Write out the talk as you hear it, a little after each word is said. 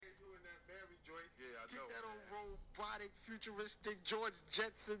robotic, futuristic, George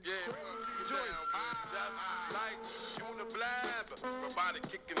Jetson. Yeah, just like you the blab, robotic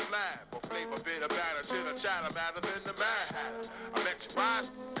kicking flab, or flavor bit of batter, chitter chatter, madder than the Mad Hatter. I bet your eyes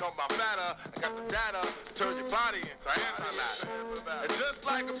come by fatter, I got the data, turn your body into antimatter. And just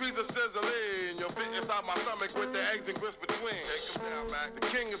like a piece of sizzling, you'll fit inside my stomach with the eggs and grits between. Take them down, Mac. The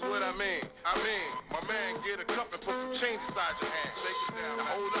king is what I mean, my man, get a cup and put some change inside your hand. Take it down, now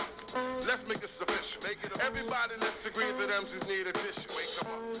hold up, let's make this official. Everybody, let's agree that MCs need a tissue. Wake up,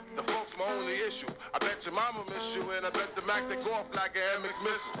 the folks my only issue. I bet your mama miss you, and I bet the Mac take off like an MX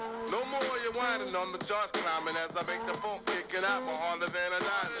missile. No more you whining on the charts climbing as I make the phone kicking out more harder than a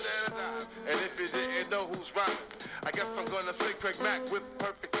diamond. And if you didn't know who's rhyming, I guess I'm gonna say Craig Mack with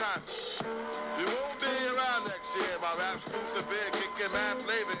perfect timing. You won't be around next year. My rap's too severe, kicking mad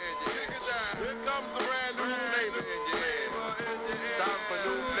flavor in your ear. Here comes the brand new flavor in your ear. Time for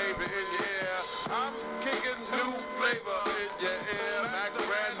new flavor in your ear. I'm kicking new flavor in your ear. Mac,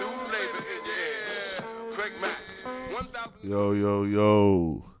 brand new flavor in your ear. Craig Mack, 1,000.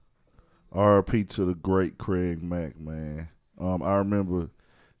 Yo. RP to the great Craig Mack, man. I remember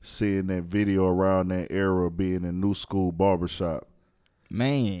seeing that video around that era being in New School Barbershop.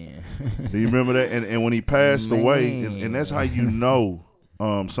 Man. Do you remember that? And when he passed away, and that's how you know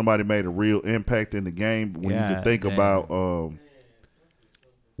somebody made a real impact in the game when you can think about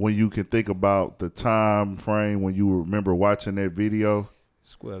when you can think about the time frame when you remember watching that video.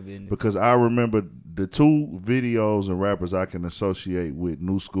 Because I remember the two videos and rappers I can associate with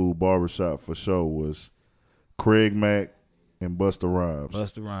New School Barbershop for sure was Craig Mack and Busta Rhymes.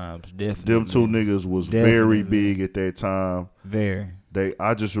 Busta Rhymes, definitely. Them two niggas was very big at that time. Very.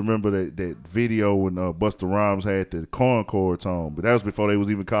 I just remember that video when Busta Rhymes had the Concords on, but that was before they was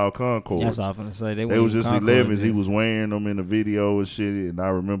even called Concords. That's what I was gonna say. They was just 11s. He was wearing them in the video and shit. And I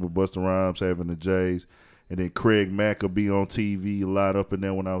remember Busta Rhymes having the J's, and then Craig Mack would be on TV a lot up in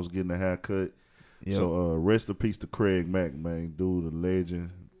there when I was getting a haircut. Yep. So rest in peace to Craig Mack, man, dude, a legend.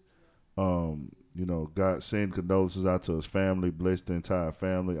 God send condolences out to his family, bless the entire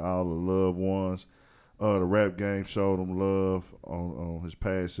family, all the loved ones. The rap game showed him love on his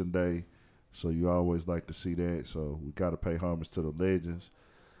passing day, so you always like to see that. So we got to pay homage to the legends.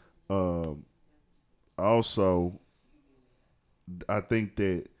 Also, I think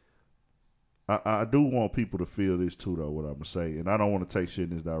that I do want people to feel this too, though, what I'm going to say. And I don't want to take shit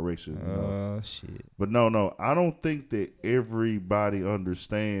in this direction. Shit. But no. I don't think that everybody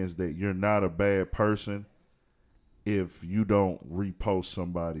understands that you're not a bad person if you don't repost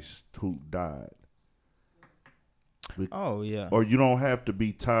somebody who died. Oh, yeah. Or you don't have to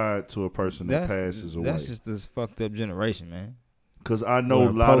be tied to a person that passes away. That's just this fucked up generation, man. Because I know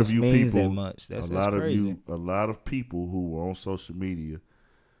a lot of you people, a lot of people who are on social media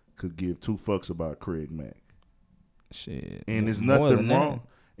could give two fucks about Craig Mack. Shit. And there's nothing wrong.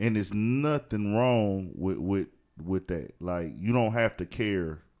 And there's nothing wrong with that. Like, you don't have to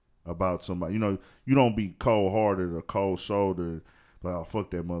care about somebody. You don't be cold-hearted or cold-shouldered, like, oh,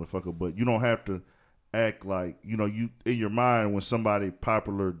 fuck that motherfucker. But you don't have to act like, you in your mind when somebody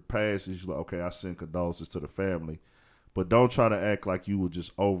popular passes, you're like, okay, I send condolences to the family. But don't try to act like you were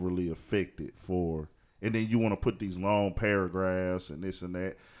just overly affected and then you want to put these long paragraphs and this and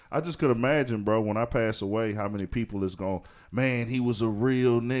that. I just could imagine, bro, when I pass away, how many people is going, man, he was a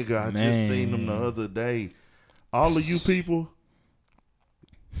real nigga. I just seen him the other day. All of you people,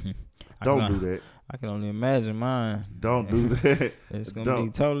 don't do that. I can only imagine mine. Don't do that. It's gonna be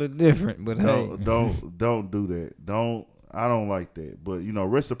totally different. But don't do that. I don't like that. But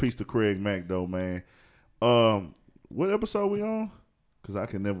rest in peace to Craig Mack, though, man. What episode we on? Because I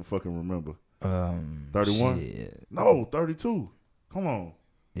can never fucking remember. 31? No, 32. Come on.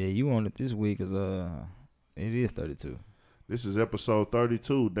 Yeah, you on it this week because it is 32. This is episode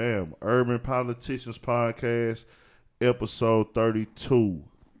 32. Damn. Urban Politicians Podcast, episode 32.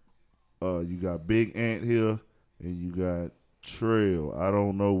 You got Big Ant here, and you got Trail. I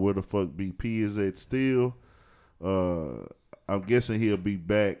don't know where the fuck BP is at still. I'm guessing he'll be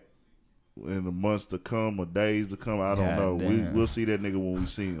back in the months to come or days to come. I don't know. We'll see that nigga when we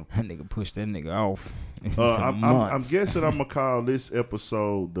see him. That nigga pushed that nigga off. I'm guessing I'm gonna call this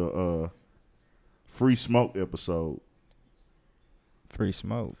episode the Free Smoke episode. Free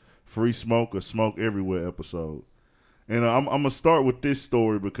Smoke or Smoke Everywhere episode. And I'm gonna start with this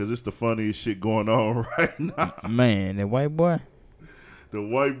story because it's the funniest shit going on right now. Man, that white boy. The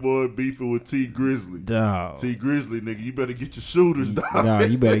white boy beefing with T Grizzly. Dog. T Grizzly, nigga, you better get your shooters, dog. No,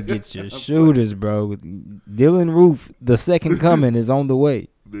 you better get your shooters, bro. Dylan Roof, the second coming, is on the way.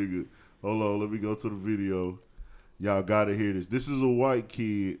 Nigga, hold on, let me go to the video. Y'all gotta hear this. This is a white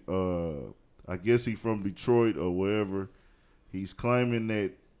kid. I I guess he from Detroit or wherever. He's claiming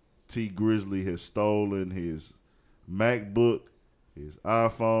that T Grizzly has stolen his MacBook, his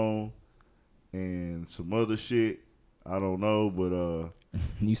iPhone, and some other shit. I don't know, but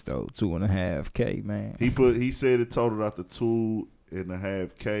You stole $2.5K, man. he said it totaled out to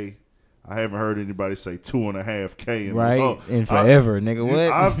 $2.5K. I haven't heard anybody say $2.5K in forever, nigga. What?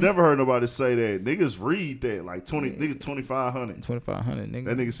 I've never heard nobody say that. Niggas read that like niggas 2,500. 2,500, nigga.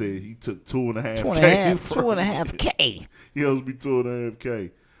 That nigga said he took $2.5K. $2.5K. He owes me $2.5K.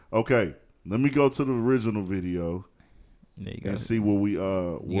 Okay, let me go to the original video and see where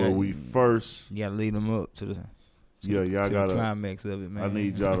we first. You gotta lead them up to the. Y'all gotta the climax of it, man. I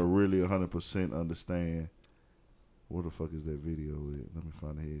need y'all to really 100% understand. Where the fuck is that video at? Let me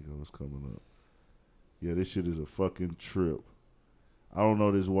find it. Here it goes. It's coming up. Yeah, this shit is a fucking trip. I don't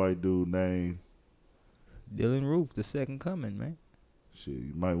know this white dude name. Dylan Roof, the second coming, man. Shit,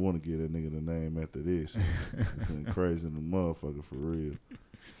 you might want to give that nigga the name after this. It's been crazy in the motherfucker for real.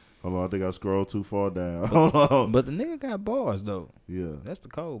 Hold on, I think I scrolled too far down. Hold on. But the nigga got bars, though. Yeah. That's the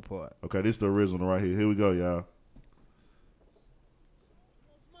cold part. Okay, this is the original right here. Here we go, y'all.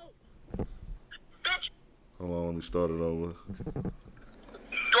 Hold on, let me start it over. Do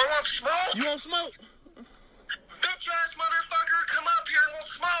I want smoke? You want smoke? Bitch ass motherfucker, come up here and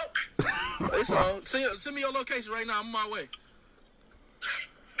we'll smoke. It's on. Send me your location right now. I'm on my way.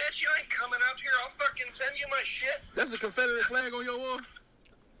 Bitch, you ain't coming up here. I'll fucking send you my shit. That's a Confederate flag on your wall?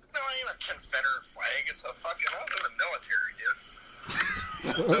 No, it ain't a Confederate flag. It's a fucking, I'm in the military, dude.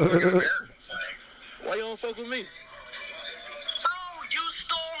 It's a fucking American flag. Why you don't fuck with me? Oh, you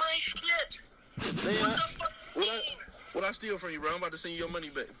stole my shit. Man, What the fuck you mean? what I steal from you, bro? I'm about to send you your money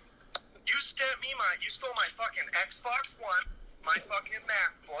back. You stole my fucking Xbox One, my fucking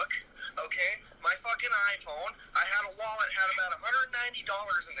MacBook, okay, my fucking iPhone. I had a wallet, had about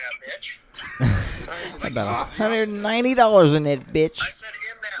 $190 in that bitch. About $190 in that bitch. I said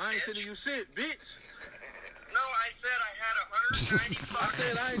in that I ain't bitch. sending you shit, bitch. No, I said I had $190. I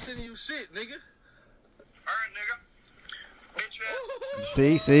said I ain't sending you shit, nigga. Alright, nigga. Bitch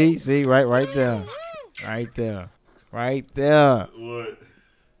ass. See, right there. Right there. What?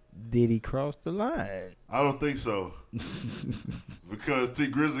 Did he cross the line? I don't think so. Because T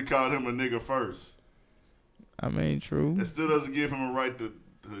Grizzly called him a nigga first. I mean, true. It still doesn't give him a right to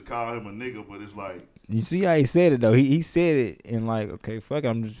call him a nigga, but it's like, You see how he said it though. He said it in like, okay, fuck it,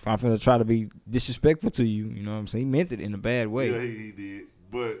 I'm finna try to be disrespectful to you. You know what I'm saying? He meant it in a bad way. yeah, he did.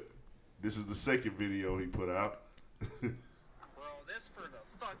 But this is the second video he put out. Bro, this for the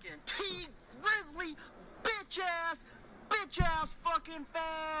fucking T Grizzly bitch ass fucking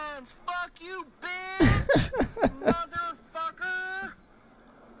fans. Fuck you, bitch. Motherfucker.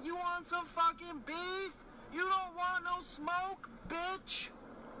 You want some fucking beef? You don't want no smoke, bitch.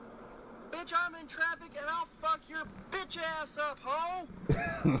 Bitch, I'm in traffic and I'll fuck your bitch ass up, ho.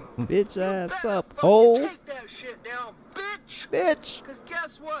 Bitch ass Better up, fucking ho. take that shit down, bitch. Bitch. Cause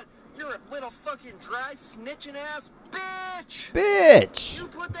guess what? You're a little fucking dry snitching ass bitch. Bitch. You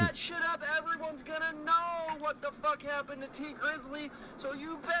put that shit up, everyone's gonna know what the fuck happened to T Grizzly. So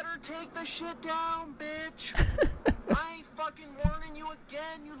you better take the shit down, bitch. I ain't fucking warning you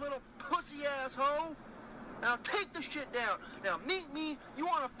again, you little pussy asshole. Now take the shit down. Now meet me. You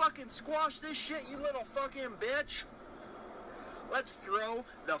wanna fucking squash this shit, you little fucking bitch? Let's throw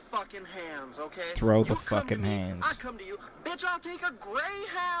the fucking hands, okay? Throw the You come to fucking me, hands. I come to you. Bitch, I'll take a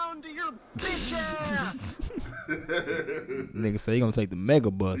Greyhound to your bitch ass. Nigga say he gonna take the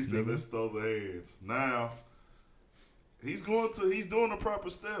mega bus. He said, Nigga. let's throw the hands. Now, he's doing the proper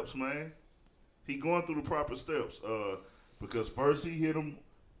steps, man. He going through the proper steps. Because first he hit him,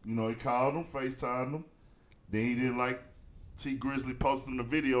 he called him, FaceTimed him. Then he didn't like T Grizzly posting the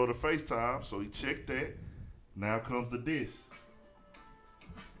video of the FaceTime, so he checked that. Now comes the diss.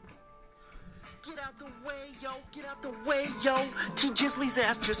 Get out the way, yo, get out the way, yo. T Grizzly's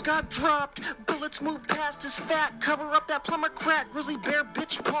ass just got dropped. Bullets moved past his fat. Cover up that plumber crack. Grizzly bear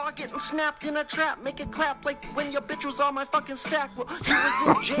bitch paw getting snapped in a trap. Make it clap like when your bitch was on my fucking sack. Well, you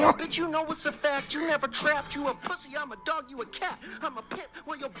was in jail, bitch, you know it's a fact. You never trapped. You a pussy, I'm a dog, you a cat. I'm a pit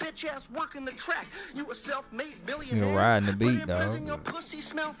while your bitch ass working the track. You a self-made billionaire. riding the beat, but in prison, dog. your pussy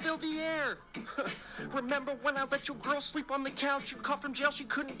smell fill the air. Remember when I let your girl sleep on the couch? You caught from jail, she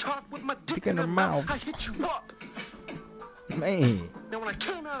couldn't talk with my dick in her mouth. I hit you up. Man. Now when I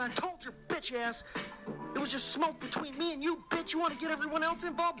came out, I told your bitch ass it was just smoke between me and you, bitch. You want to get everyone else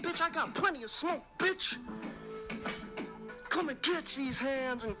involved, bitch? I got plenty of smoke, bitch. Come and catch these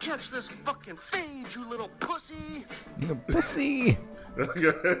hands and catch this fucking fade, you little pussy. Little pussy. Now,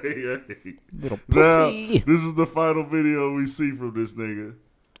 Little pussy. this is the final video we see from this nigga.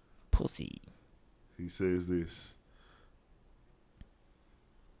 Pussy. He says this.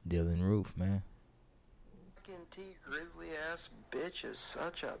 Dylan Roof, man. Fucking T Grizzly ass bitch is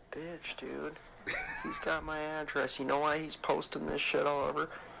such a bitch, dude. He's got my address. You know why he's posting this shit all over?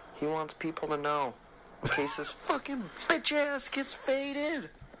 He wants people to know. In case this fucking bitch ass gets faded.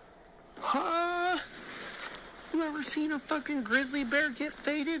 Huh? You ever seen a fucking grizzly bear get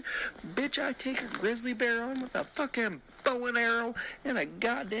faded? Bitch, I take a grizzly bear on with a fucking bow and arrow and a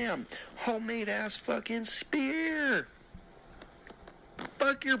goddamn homemade ass fucking spear.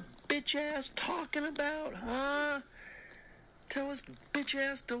 Fuck your bitch ass talking about, huh? Tell his bitch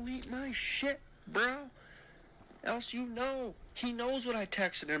ass delete my shit, bro. Else you know. He knows what I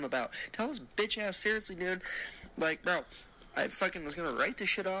texted him about. Tell his bitch ass seriously, dude. Like, bro, I fucking was gonna write this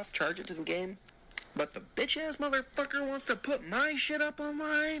shit off, charge it to the game, but the bitch ass motherfucker wants to put my shit up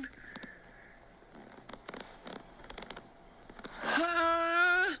online?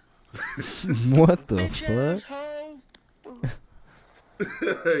 Huh? What the Bitch ass fuck? hoe.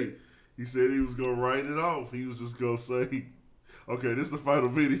 Hey, he said he was gonna write it off. He was just gonna say, "Okay, this is the final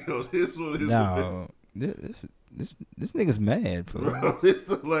video. This one is No, this nigga's mad, bro. bro. This is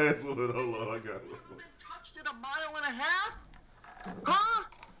the last one. Hold on, I got one. Touched it a mile and a half? Huh?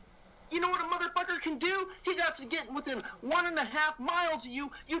 You know what a motherfucker can do? He got to get within 1.5 miles of you.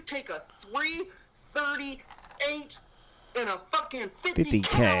 You take a 338 and a fucking 50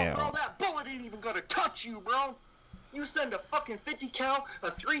 cal, bro. That bullet ain't even gonna touch you, bro. You send a fucking 50 cal,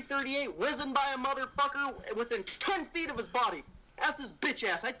 a 338 whizzing by a motherfucker within 10 feet of his body. That's his bitch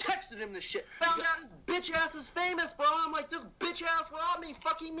ass. I texted him this shit. Found out his bitch ass is famous, bro. I'm like, this bitch ass robbed me.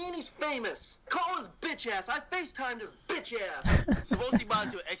 Fucking mean he's famous. Call his bitch ass. I FaceTimed his bitch ass. Suppose he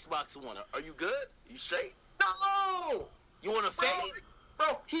buys you an Xbox One. Are you good? You straight? No! You want to Bro, fade?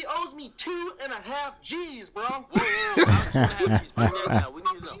 bro, he owes me 2.5 G's, bro. Whoa, I'm 2.5 G's. Bring that down. We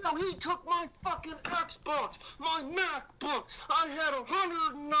need to know. You know, he took my fucking Xbox, my MacBook. I had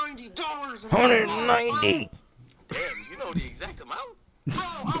 $190 in my wallet, 190. Damn, you know the exact amount? Bro,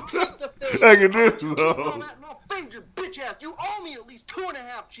 I'll take the fade. I can do I'll this, keep though. all that and I'll fade your bitch ass. You owe me at least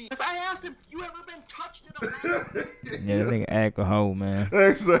 2.5 G's. I asked him, you ever been touched in a mouth? Yeah, that nigga alcohol, man.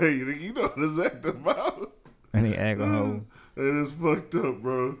 Hey, say, you know the exact amount. That nigga alcohol. Hey, that's fucked up,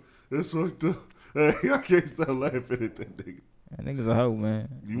 bro. That's fucked up. Hey, I can't stop laughing at that nigga. That nigga's a hoe, man.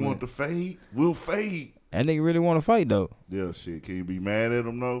 You want the fade? We'll fade. That nigga really want to fight though. Yeah, shit. Can you be mad at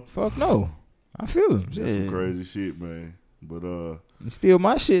him though? Fuck no. I feel him. That's Shit. some crazy shit, man. But You steal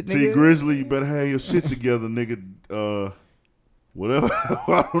my shit, nigga. T Grizzly, you better have your shit together, nigga. Whatever.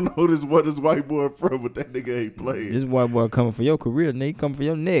 I don't know what this white boy from, but that nigga ain't playing. This white boy coming for your career, nigga. Coming for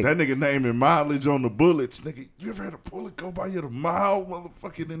your neck. That nigga naming mileage on the bullets, nigga. You ever had a bullet go by you the mile,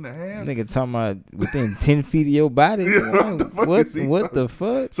 motherfucking in the hand? Nigga talking about within 10 feet of your body. Yeah, what the fuck is he What talking- the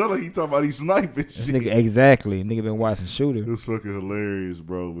fuck? Sound like he talking about he sniping This shit. nigga exactly. Nigga been watching Shooter. It's fucking hilarious,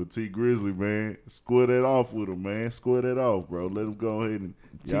 bro. But T Grizzly, man, square that off with him, man. Square that off, bro. Let him go ahead and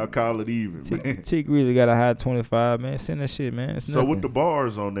y'all call it even, man. T Grizzly got a high 25, man. Send that shit, man. It's So nothing. with the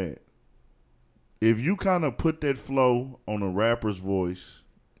bars on that, if you kind of put that flow on a rapper's voice,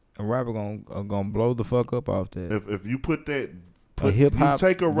 a rapper gonna blow the fuck up off that. if you put that, A hip hop you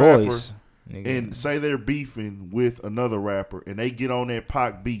take a rapper voice, nigga. and say they're beefing with another rapper and they get on that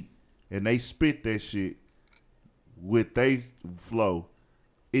Pac beat and they spit that shit with they flow,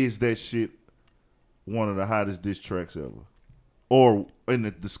 is that shit one of the hottest diss tracks ever? Or in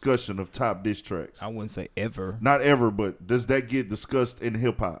the discussion of top diss tracks? I wouldn't say ever. Not ever, but does that get discussed in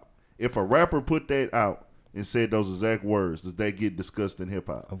hip hop? If a rapper put that out and said those exact words, does that get discussed in hip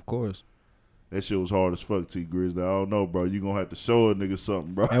hop? Of course. That shit was hard as fuck, T Grizzly. I don't know, bro. You gonna have to show a nigga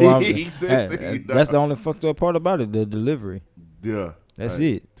something, bro. And what I'm- He tested you, that's the dog. only fucked up part about it, the delivery. Yeah. That's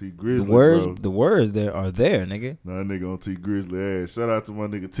Hey, it. T Grizzly, bro. The words there are there, nigga. Nah, that nigga on T Grizzly ass. Shout out to my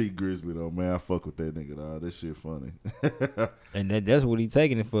nigga T Grizzly though, man. I fuck with that nigga, dog. That shit funny. And that's what he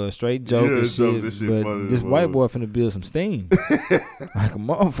taking it for, a straight joke Yeah, and it's jokes, shit. that shit But funny this as white fuck. boy finna build some steam. Like a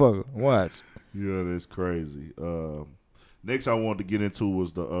motherfucker. Watch. Yeah, that's crazy. Next I wanted to get into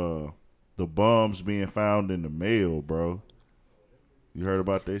was the bombs being found in the mail, bro. You heard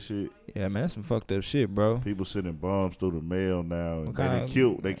about that shit? Yeah, man, that's some fucked up shit, bro. People sending bombs through the mail now, and What they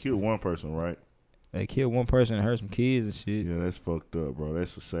kind killed one person, right? They killed one person and hurt some kids and shit. Yeah, that's fucked up, bro.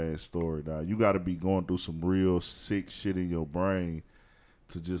 That's a sad story, dog. You got to be going through some real sick shit in your brain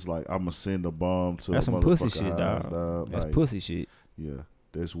to just like, I'm gonna send a bomb to That's a some pussy motherfucker shit, house, dog. That's Like, pussy shit. Yeah,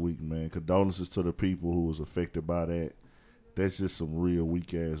 that's weak, man. Condolences to the people who was affected by that. That's just some real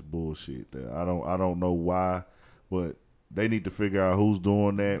weak ass bullshit. That I don't know why, but they need to figure out who's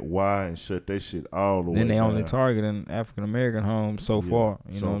doing that, why, and shut that shit all the way Then they down. only targeting African American homes so Yeah, far.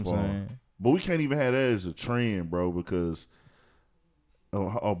 You so know what far. I'm saying? But we can't even have that as a trend, bro, because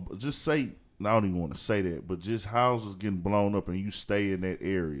just say, I don't even want to say that, but just houses getting blown up and you stay in that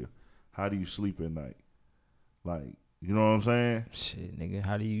area. How do you sleep at night? Like, you know what I'm saying? Shit, nigga,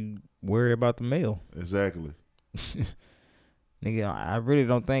 how do you worry about the mail? Exactly. Nigga, I really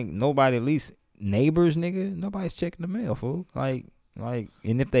don't think nobody, at least neighbors, nigga, nobody's checking the mail, fool. Like,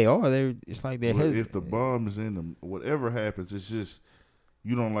 and if they are, it's like they're hesitant. If the bomb is in them, whatever happens, it's just,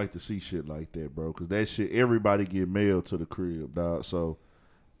 you don't like to see shit like that, bro. Because that shit, everybody get mailed to the crib, dog. So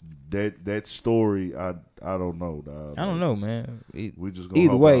that story, I don't know, dog. I don't know, man. We just gonna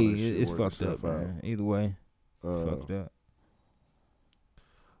either hope way, all this shit it's work fucked up, itself out. man. Either way, fucked up.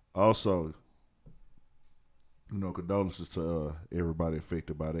 Also, condolences to everybody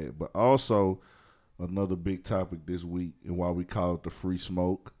affected by that. But also, another big topic this week, and why we call it the Free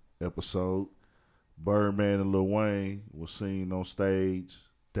Smoke episode, Birdman and Lil Wayne was seen on stage,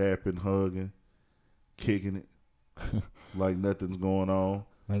 dapping, hugging, kicking it like nothing's going on.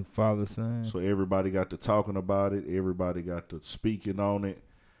 Like father, son. So everybody got to talking about it. Everybody got to speaking on it.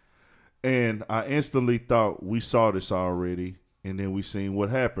 And I instantly thought we saw this already, and then we seen what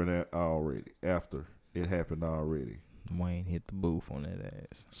happened already after it happened already. Wayne hit the booth on that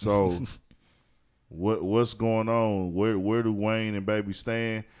ass. So what's going on? Where do Wayne and Baby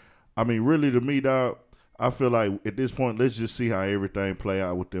stand? I mean, really, to me, dog, I feel like at this point, let's just see how everything play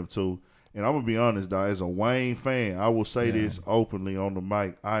out with them two. And I'm going to be honest, dog, as a Wayne fan, I will say this openly on the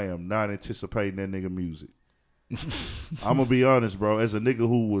mic. I am not anticipating that nigga music. I'm going to be honest, bro. As a nigga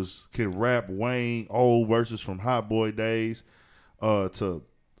who can rap Wayne old verses from Hot Boy days, to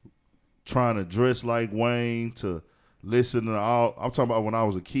trying to dress like Wayne, to listen to all. I'm talking about when I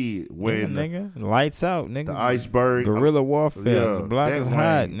was a kid. When nigga, lights out, nigga. The Iceberg. Guerrilla Warfare. Yeah, the block is Wayne.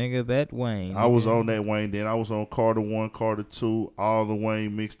 hot, nigga. That Wayne. I was on that Wayne then. I was on Carter 1, Carter 2, all the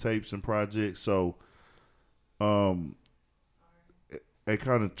Wayne mixtapes and projects. So, it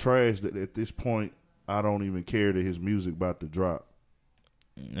kind of trash that at this point, I don't even care that his music about to drop.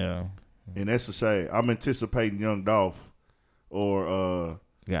 Yeah. And that's to say, I'm anticipating Young Dolph or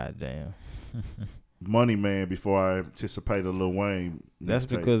Goddamn. Money Man before I anticipate a Lil Wayne. That's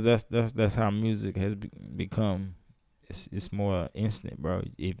mixtape. because that's how music has become. It's more instant, bro.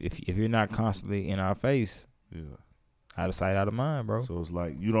 If you're not constantly in our face, out of sight, out of mind, bro. So it's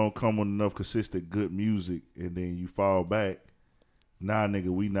like you don't come with enough consistent good music, and then you fall back. Nah, nigga,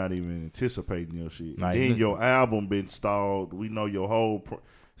 we not even anticipating your shit. Like, then your album been stalled. We know your whole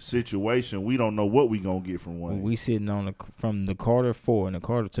situation. We don't know what we gonna get from Wayne. We sitting on from the Carter 4, and the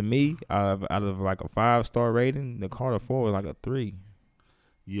Carter, to me, out of like a 5-star rating, the Carter 4 was like a 3.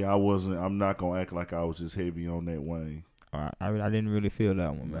 Yeah, I'm not gonna act like I was just heavy on that Wayne. I didn't really feel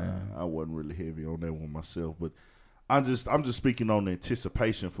that one, man. I wasn't really heavy on that one myself, but I'm just speaking on the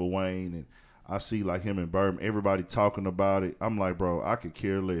anticipation for Wayne, and I see like him and Birdman, everybody talking about it. I'm like, bro, I could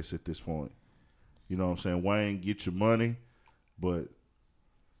care less at this point. You know what I'm saying? Wayne, get your money, but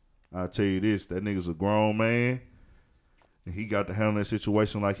I'll tell you this, that nigga's a grown man, and he got to handle that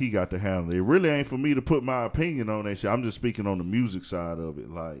situation like he got to handle it. It really ain't for me to put my opinion on that shit. I'm just speaking on the music side of it,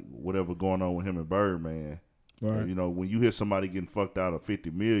 like whatever going on with him and Birdman. Right. You know, when you hear somebody getting fucked out of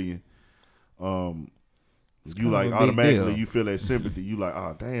 $50 million, It's you kind of like a big automatically deal. you feel that sympathy. You like,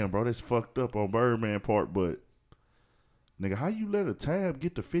 oh damn, bro, that's fucked up on Birdman part, but nigga, how you let a tab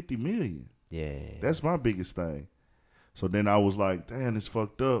get to $50 million? Yeah. That's my biggest thing. So then I was like, damn, it's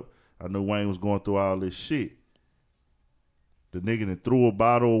fucked up. I knew Wayne was going through all this shit. The nigga that threw a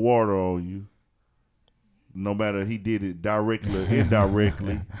bottle of water on you, no matter he did it directly or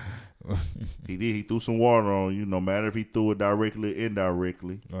indirectly. He threw some water on you, no matter if he threw it directly or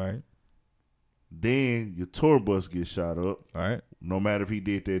indirectly. Right. Then your tour bus gets shot up. Right. No matter if he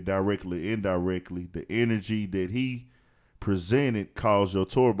did that directly or indirectly, the energy that he presented caused your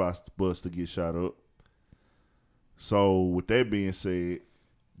tour bus to get shot up. So with that being said,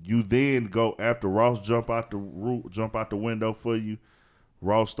 you then go after Ross jump out the window for you.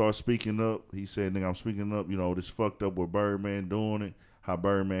 Ross starts speaking up. He said, "Nigga, I'm speaking up. You know, this fucked up with Birdman doing it. How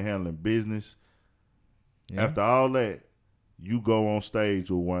Birdman handling business." Yeah. After all that, you go on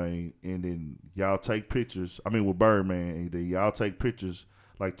stage with Wayne, and then y'all take pictures. I mean, with Birdman, and then y'all take pictures.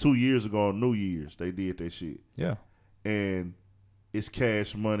 Like 2 years ago on New Year's, they did that shit. Yeah. And it's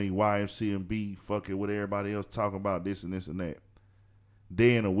Cash Money, YMCMB, fucking with everybody else talking about this and this and that.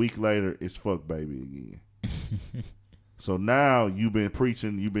 Then a week later, it's Fuck Baby again. So now you've been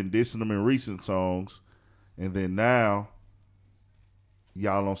preaching, you've been dissing them in recent songs, and then now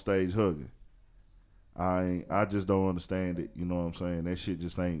y'all on stage hugging. I just don't understand it. You know what I'm saying? That shit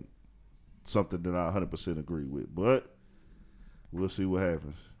just ain't something that I 100% agree with. But we'll see what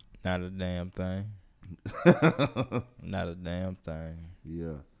happens. Not a damn thing. Not a damn thing.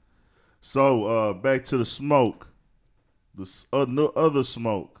 Yeah. So back to the smoke. The no other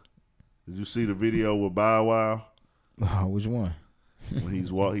smoke. Did you see the video with Bow Wow? Oh, which one? When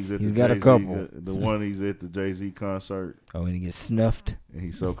he's at He's the got a Jay-Z, couple. the one he's at the Jay-Z concert, Oh, and he gets snuffed. and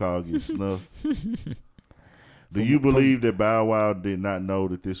he so-called gets snuffed. Do you believe that Bow Wow did not know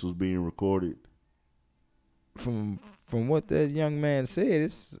that this was being recorded? From what that young man said,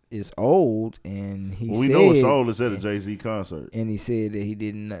 it's old, and he We said, know it's old. It's at a Jay-Z concert. and he said that he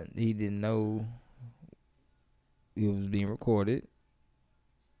didn't know it was being recorded,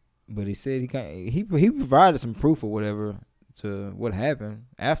 but he said he provided some proof or whatever to what happened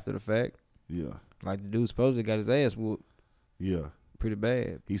after the fact. Yeah. Like the dude supposedly got his ass whooped Yeah. pretty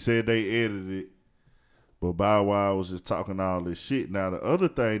bad. He said they edited it, but Bow Wow was just talking all this shit. Now, the other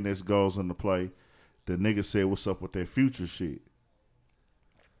thing that goes into play, the nigga said, what's up with that Future shit?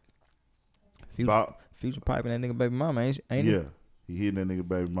 Future piping that nigga baby mama, ain't Yeah. it? He hitting that nigga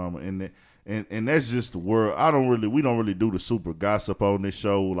baby mama. And that's just the world. We don't really do the super gossip on this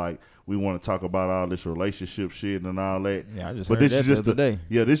show. Like, we want to talk about all this relationship shit and all that. Yeah, I just But heard this that is just the other day.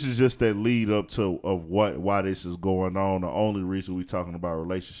 Yeah, this is just that lead up to why this is going on. The only reason we talking about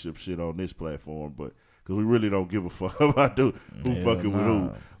relationship shit on this platform, but because we really don't give a fuck about who fucking with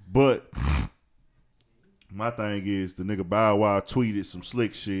who. But my thing is, the nigga Bow Wow tweeted some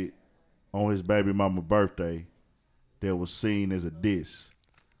slick shit on his baby mama birthday that was seen as a diss.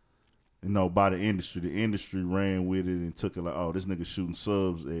 By the industry. The industry ran with it and took it like, oh, this nigga shooting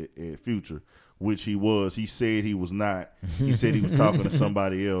subs at Future, which he was. He said he was not. He said he was talking to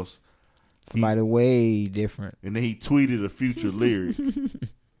somebody else. Somebody way different. And then he tweeted a Future lyric.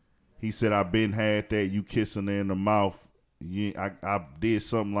 He said, I been had that, you kissing her in the mouth. I did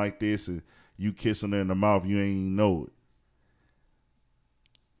something like this, and you kissing her in the mouth, you ain't even know it.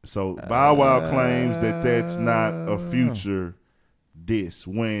 So Bow Wow claims that that's not a Future diss.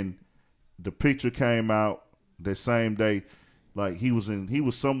 When the picture came out that same day, like he was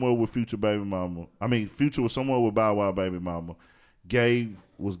somewhere with Future baby mama. I mean, Future was somewhere with Bow Wow baby mama.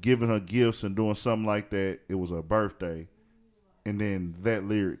 Was giving her gifts and doing something like that. It was her birthday. And then that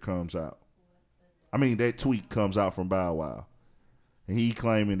lyric comes out. I mean, that tweet comes out from Bow Wow. And he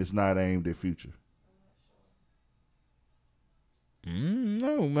claiming it's not aimed at Future.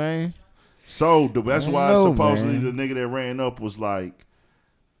 No, man. So that's why supposedly man. the nigga that ran up was like,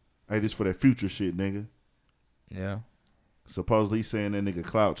 hey, this for that Future shit, nigga. Yeah. Supposedly he's saying that nigga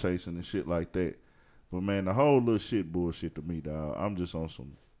clout chasing and shit like that. But man, the whole little shit bullshit to me, dog. I'm just on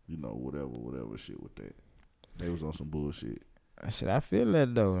some, whatever shit with that. They was on some bullshit. Shit, I feel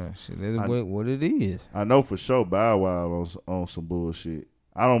that though. Shit, that's what it is. I know for sure Bow Wow on some bullshit.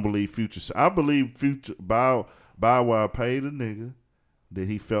 I don't believe Future. I believe Future Bow Wow paid a nigga that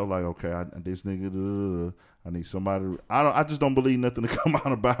he felt like, okay, this nigga, I need somebody. I just don't believe nothing to come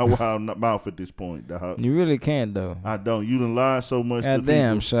out of Bow Wow mouth at this point, dog. You really can't though. I don't. You done lied so much to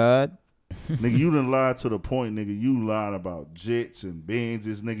Goddamn, people. Shad. Nigga, you done lied to the point, nigga. You lied about jets and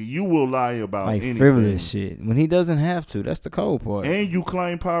Benzes, nigga. You will lie about Like anything. frivolous shit when he doesn't have to. That's the cold part. And you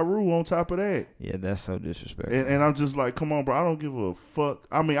claim Pyru on top of that. Yeah, that's so disrespectful. And I'm just like, come on, bro. I don't give a fuck.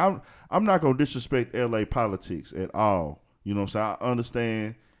 I mean, I'm not gonna disrespect LA politics at all. You know what I'm saying? I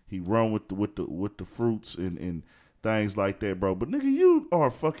understand he run with the fruits and things like that, bro. But nigga, you are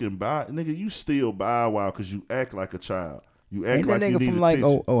fucking nigga. You still Bow Wow because you act like a child. You act Ain't like that you nigga need from attention.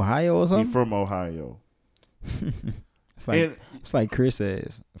 like Ohio or He something? from Ohio. It's like Chris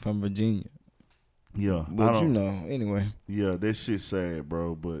ass from Virginia. Yeah, But anyway. Yeah, that shit's sad,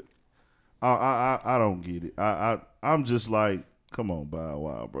 bro. But I don't get it. I'm just like, come on, Bow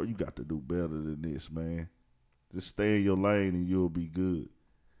Wow, bro. You got to do better than this, man. Just stay in your lane and you'll be good.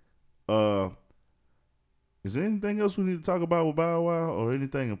 Is there anything else we need to talk about with Bow Wow or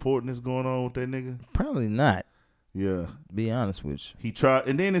anything important that's going on with that nigga? Probably not. Yeah. To be honest with you. He tried,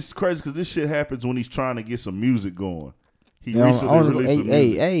 and then it's crazy because this shit happens when he's trying to get some music going. He recently released some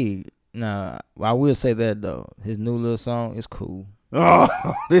music. Hey, nah, I will say that though. His new little song is cool. Oh,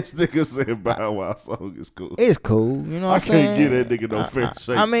 this nigga said Bow Wow song is cool. It's cool, you know what I'm saying? I can't give that nigga no fair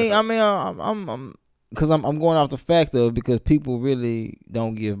shake. I'm because I'm going off the fact of because people really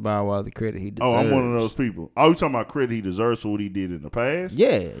don't give Bow Wow the credit he deserves. Oh, I'm one of those people. Oh, you talking about credit he deserves for what he did in the past?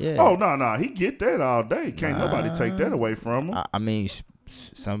 Yeah. Oh, no, he get that all day. Can't nobody take that away from him. I mean,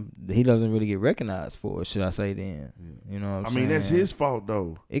 he doesn't really get recognized for it, should I say then. You know what I'm saying? I mean, that's his fault,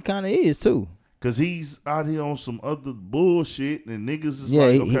 though. It kind of is, too. Because he's out here on some other bullshit and niggas is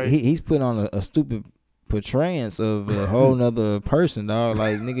like, okay. He's put on a stupid portrayance of a whole nother person, dog.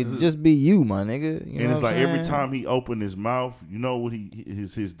 Like, nigga, just be you, my nigga. You know And it's what like I'm every saying? time he opened his mouth, you know what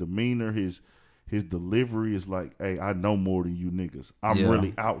his demeanor, his delivery is like, hey, I know more than you niggas. I'm Yeah.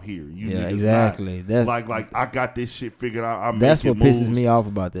 really out here. You Yeah, niggas exactly. not. That's like I got this shit figured out. I'm that's what making pisses moves. me off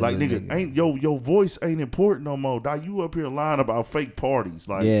about that. Like little nigga, ain't your voice ain't important no more. Dog, you up here lying about fake parties.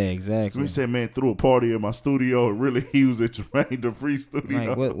 Like yeah, exactly. we said, man, threw a party in my studio and really he was at Jermaine Dupri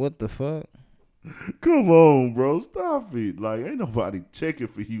studio. Like, what the fuck? Come on, bro. Stop it. Like, ain't nobody checking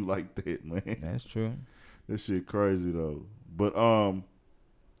for you like that, man. That's true. That shit crazy though. But on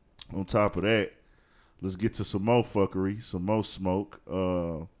top of that, let's get to some more fuckery, some more smoke.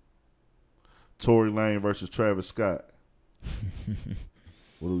 Tory Lane versus Travis Scott.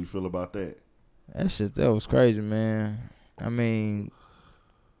 What do we feel about that? That was crazy, man. I mean,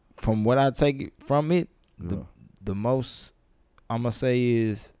 from what I take it from it, Yeah. the most I'm gonna say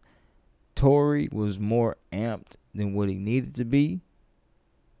is Tory was more amped than what he needed to be,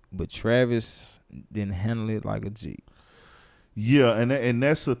 but Travis didn't handle it like a G. Yeah, and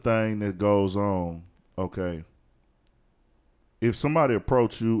that's the thing that goes on. Okay. If somebody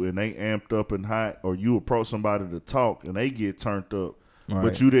approach you and they amped up and hot, or you approach somebody to talk and they get turned up, Right.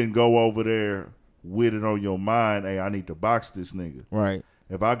 but you didn't go over there with it on your mind, hey, I need to box this nigga. Right.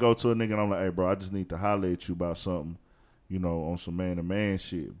 If I go to a nigga and I'm like, hey, bro, I just need to holler at you about something, you know, on some man-to-man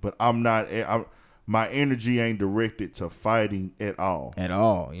shit. But my energy ain't directed to fighting at all. At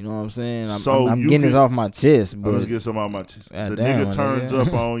all. You know what I'm saying? So I'm you getting this could- off my chest, I'm but just get some out my chest. God The damn, nigga turns nigga.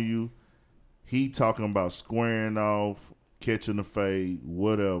 up on you. He talking about squaring off, catching the fade,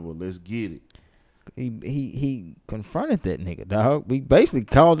 whatever. Let's get it. he confronted that nigga, dog. We basically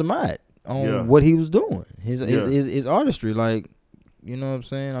called him out on Yeah. what he was doing. His Yeah. his artistry, like, you know what I'm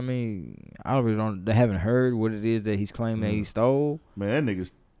saying? I mean, I haven't heard what it is that he's claiming that he stole. Man, that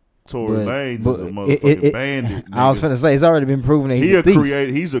nigga's Tory But- Lanez but is a motherfucking bandit. I was nigga. finna say, it's already been proven that he's a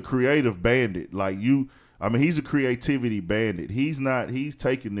thief. He's a creative bandit. Like he's a creativity bandit. He's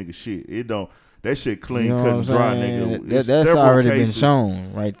taking nigga shit. That shit clean, You know cut what and I'm dry, saying? nigga. That's several already cases, been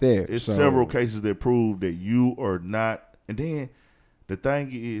shown right there. It's So, several cases that prove that you are not. And then the thing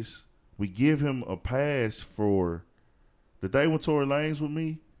is, we give him a pass for the day when Tory Lanez with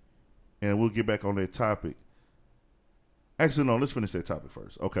me, and we'll get back on that topic. Actually, no, let's finish that topic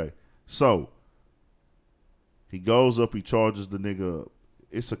first. Okay, so he goes up, he charges the nigga up.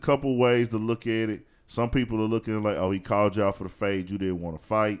 It's a couple ways to look at it. Some people are looking like, oh, he called you out for the fade, you didn't want to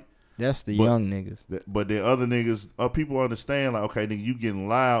fight. That's the But- young niggas. But then other niggas, people understand like, okay, nigga, you getting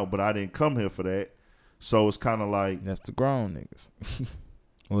loud, but I didn't come here for that. So it's kind of like, That's the grown niggas.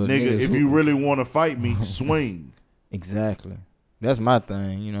 Well, nigga, niggas if who- you really want to fight me, swing. Exactly. That's my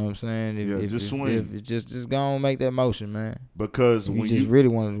thing. You know what I'm saying? Yeah, just swing. If just go on, make that motion, man. Because If you when just you, really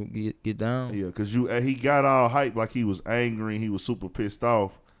want to get down. yeah, because he got all hype like he was angry and he was super pissed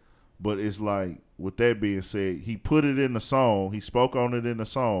off. But it's like, with that being said, he put it in the song. He spoke on it in the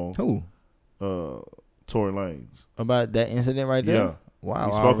song. Who? Tory Lanez. About that incident right there? Yeah. Wow.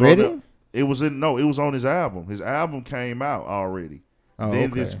 He spoke Already? on it. It was on his album. His album came out already. Oh,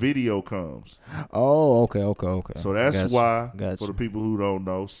 Then okay. this video comes. Oh, okay. So that's Gotcha. why, Gotcha. for the people who don't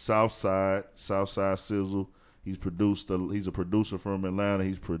know, Southside Sizzle, he's a producer from Atlanta.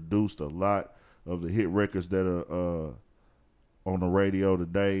 He's produced a lot of the hit records that are on the radio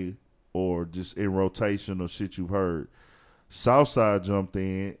today or just in rotation or shit you've heard. Southside jumped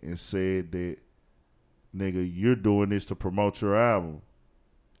in and said that, nigga, you're doing this to promote your album.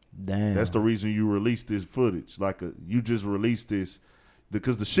 Damn. That's the reason you released this footage. You just released this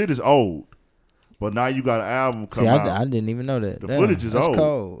because the shit is old. But now you got an album come See, out. I didn't even know that. The Damn, footage is that's old.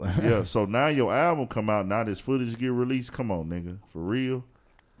 cold. Yeah, so now your album come out. Now this footage get released. Come on, nigga, for real.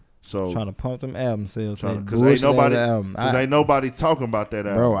 So Trying to pump them album sales. because ain't nobody talking about that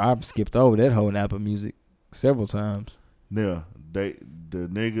album. Bro, I've skipped over that whole Apple Music several times. Yeah, the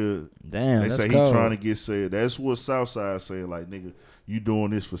nigga. Damn, They that's say cold. he trying to get sales. That's what Southside saying. Like, nigga, you doing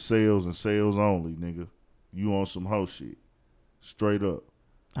this for sales and sales only, nigga. You on some hoe shit, straight up.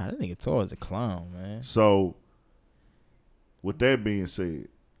 That nigga Tory's a clown, man. So, with that being said,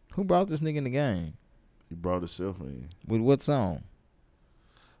 Who brought this nigga in the game? he brought himself in. With what song?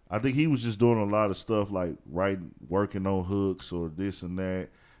 I think he was just doing a lot of stuff like working on hooks or this and that.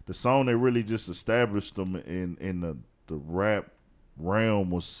 The song that really just established him in the rap realm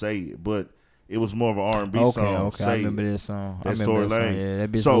was "Say It," but it was more of an R&B song. Okay, Say I remember It. that song. That's I remember Tory that song. Lanez. Yeah,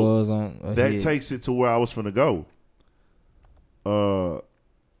 that bitch So, was on a That hit. takes it to where I was finna go.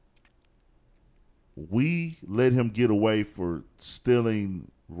 We let him get away for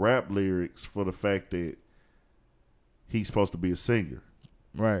stealing rap lyrics for the fact that he's supposed to be a singer.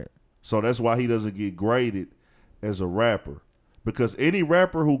 Right. So that's why he doesn't get graded as a rapper. Because any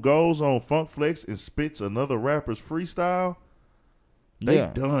rapper who goes on Funk Flex and spits another rapper's freestyle, they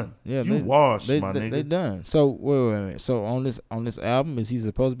done. Yeah, you washed, my nigga. They done. So wait a minute. So on this album, is he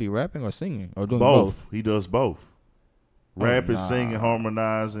supposed to be rapping or singing or doing both? He does both. Rapping, singing,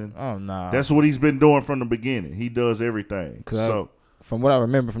 harmonizing. Oh nah. That's what he's been doing from the beginning. He does everything. So from what I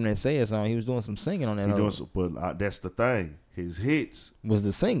remember from that Say It song, he was doing some singing on that. But that's the thing. His hits was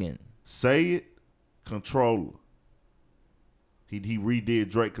the singing. Say It, Controller. He redid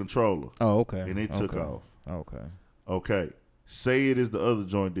Drake Controller. Oh, okay. And it took off. Okay. Say It is the other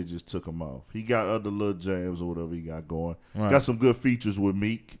joint that just took him off. He got other little jams or whatever he got going. Right. Got some good features with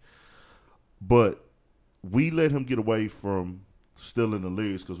Meek. But we let him get away from stealing the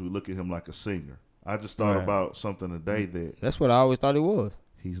lyrics because we look at him like a singer. I just thought about something today that's what I always thought he was.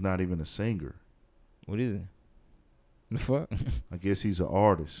 He's not even a singer. What is it? The fuck? I guess he's an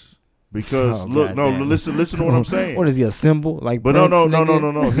artist. Because listen to what I'm saying. What is he, a symbol? Like, but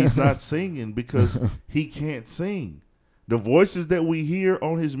no. He's not singing because he can't sing. The voices that we hear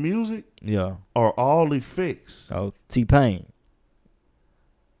on his music, are all effects. Oh, T-Pain.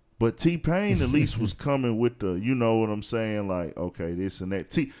 But T-Pain at least was coming with the, you know what I'm saying, like, okay, this and that.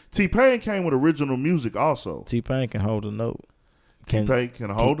 T-Pain came with original music also. T-Pain can hold a note. T-Pain can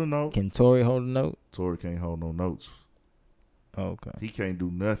hold a note. Can Tory hold a note? Tory can't hold no notes. Oh, okay. He can't do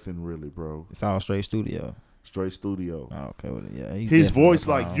nothing really, bro. It's all straight studio. Straight studio. Oh, okay. Well, yeah. His voice,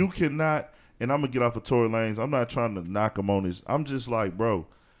 like, you cannot, and I'm going to get off of Tory Lanez. I'm not trying to knock him on his. I'm just like, bro,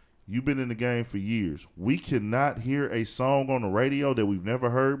 you've been in the game for years. We cannot hear a song on the radio that we've never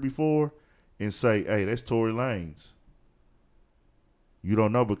heard before and say, hey, that's Tory Lanez. You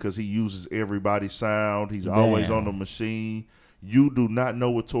don't know because he uses everybody's sound. He's always on the machine. You do not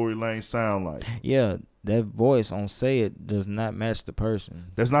know what Tory Lanez sound like. Yeah, that voice on Say It does not match the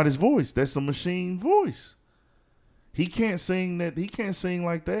person. That's not his voice. That's a machine voice. He can't sing that. He can't sing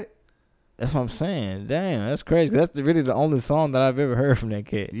like that. That's what I'm saying. Damn, that's crazy. That's really the only song that I've ever heard from that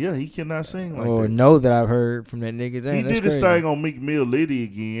cat. Yeah, he cannot sing like that. Or know that I've heard from that nigga. Damn, he did his thing on Meek Mill Liddy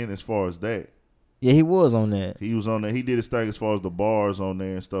again as far as that. Yeah, he was on that. He was on that. He did his thing as far as the bars on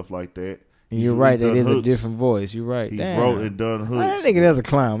there and stuff like that. You're right. That is a different voice. You're right. He's wrote and done hooks. That nigga, that's a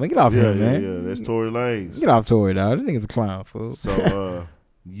clown. Man, get off him, man. Yeah, that's Tory Lanez. Get off Tory, dog. That nigga's a clown, fool. So,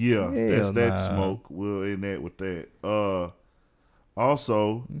 that's that smoke. We'll end that with that.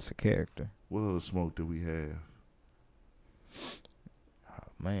 Also, it's a character. What other smoke do we have? Oh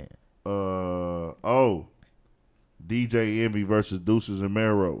man. DJ Envy versus Deuces and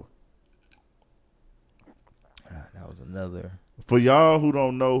Mero. That was another. For y'all who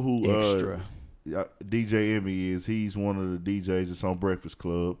don't know who extra DJ Envy is, he's one of the DJs that's on Breakfast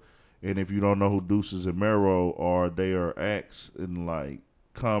Club. And if you don't know who Deuces and Mero are, they are acts in like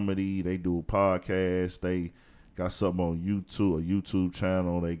comedy. They do a podcast. They got something on YouTube, a YouTube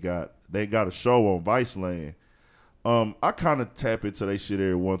channel. They got a show on Viceland. I kind of tap into their shit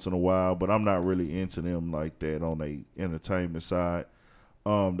every once in a while, but I'm not really into them like that on the entertainment side.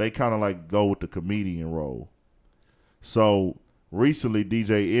 They kind of like go with the comedian role. So recently,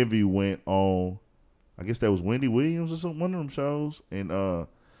 DJ Envy went on, I guess that was Wendy Williams or something, one of them shows, and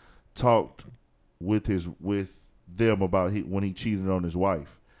talked with them about when he cheated on his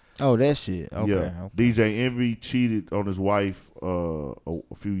wife. Oh, that shit. Okay. Yeah. DJ Envy cheated on his wife a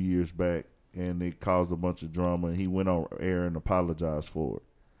few years back, and it caused a bunch of drama, and he went on air and apologized for it,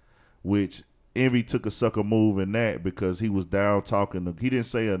 which Envy took a sucker move in that because he was down talking. He didn't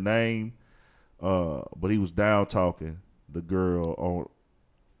say a name, but he was down talking the girl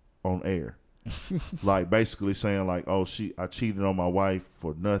on air. Like basically saying like, oh, I cheated on my wife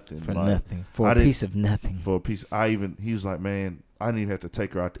for nothing. For like, nothing. For a piece of nothing. For a piece. He was like, man, I didn't even have to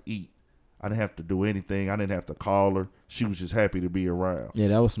take her out to eat. I didn't have to do anything. I didn't have to call her. She was just happy to be around. Yeah,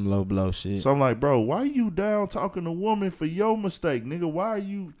 that was some low blow shit. So I'm like, bro, why you down talking to woman for your mistake, nigga? Why are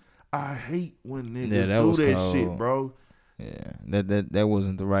you? I hate when niggas do that cold. Shit, bro. Yeah, that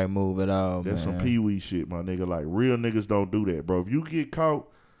wasn't the right move at all. That's man. Some pee-wee shit, my nigga. Like real niggas don't do that, bro. If you get caught,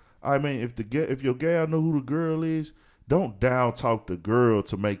 I mean, if your gal know who the girl is, don't down talk the girl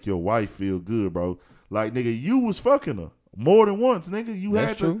to make your wife feel good, bro. Like nigga, you was fucking her more than once, nigga.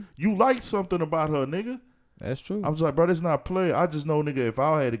 You liked something about her, nigga. That's true. I was like, bro, that's not play. I just know, nigga, if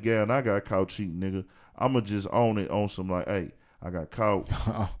I had a gal and I got caught cheating, nigga, I'ma just own it on some like, hey, I got caught.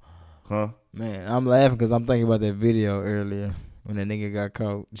 Huh? Man, I'm laughing because I'm thinking about that video earlier when that nigga got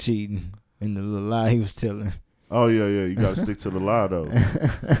caught cheating and the little lie he was telling. Oh, yeah. You got to stick to the lie, though.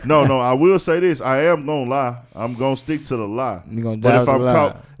 No, I will say this. I am going to lie. I'm going to stick to the lie. You gonna die with the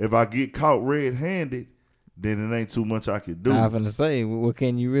lie. If I get caught red-handed, then it ain't too much I could do. I'm gonna say, what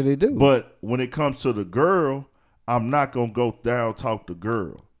can you really do? But when it comes to the girl, I'm not gonna go down talk the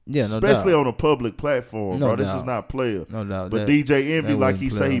girl. Yeah, no especially doubt. on a public platform, No bro. This doubt. is not player. No doubt. But That- DJ Envy, that like wasn't he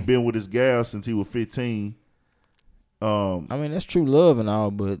say, player. he been with his gal since he was 15. I mean, that's true love and all,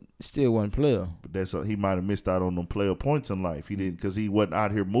 but still wasn't player. But that's he might have missed out on them player points in life. He didn't because he wasn't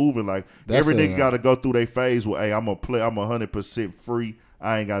out here moving like That's every a- nigga got to go through their phase. Where hey, I'm a play. I'm 100% free.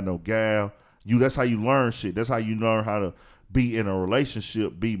 I ain't got no gal. That's how you learn shit. That's how you learn how to be in a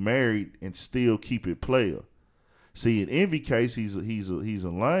relationship, be married, and still keep it player. See, in Envy case, he's a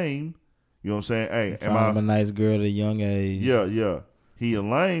lame. You know what I'm saying? Hey, am Found him I? a nice girl at a young age. Yeah. He a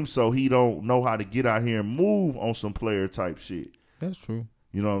lame, so he don't know how to get out here and move on some player type shit. That's true.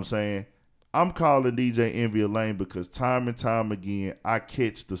 You know what I'm saying? I'm calling DJ Envy a lame because time and time again, I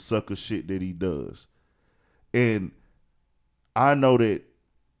catch the sucker shit that he does. And I know that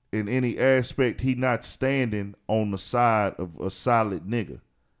in any aspect, he not standing on the side of a solid nigga.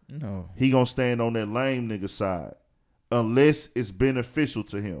 No. He gonna stand on that lame nigga side unless it's beneficial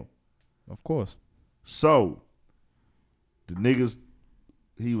to him. Of course. So, the niggas,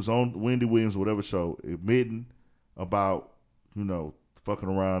 he was on Wendy Williams, whatever show, admitting about, fucking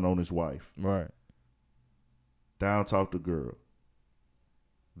around on his wife. Right. Down talk the girl.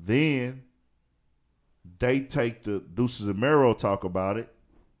 Then they take the Deuces and Mero talk about it.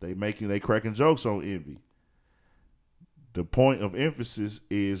 They cracking jokes on Envy. The point of emphasis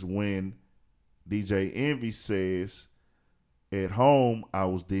is when DJ Envy says, at home I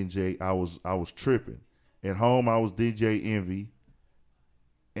was tripping. At home I was DJ Envy.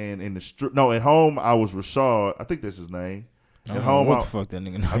 And in the at home I was Rashad. I think that's his name. I At don't know home what I- the fuck that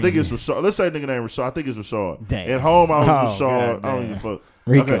nigga name I think it's is. Rashad. Let's say nigga name Rashad. I think it's Rashad. Damn. At home I was Oh, Rashad. God I don't damn. even fuck.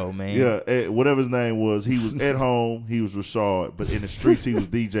 Rico, man. Yeah, whatever his name was, he was at home, he was Rashad, but in the streets he was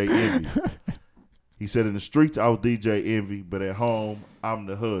DJ Envy. He said in the streets I was DJ Envy, but at home I'm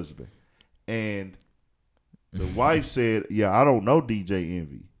the husband. And the wife said, "Yeah, I don't know DJ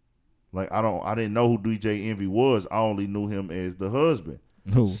Envy. Like I didn't know who DJ Envy was. I only knew him as the husband."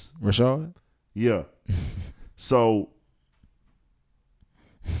 Who? Rashad? Yeah. So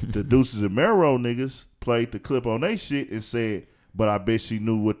the Deuces and Mero niggas played the clip on they shit and said, "But I bet she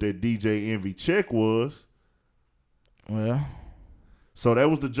knew what that DJ Envy check was." Well, So that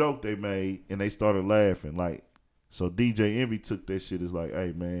was the joke they made, and they started laughing. Like, so DJ Envy took that shit as like,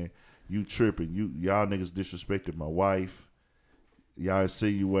 "Hey man, you tripping? Y'all niggas disrespected my wife. Y'all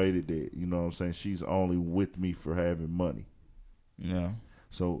insinuated that, you know what I'm saying, she's only with me for having money." yeah.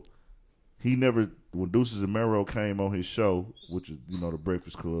 So he never, when Deuces and Mero came on his show, which is, the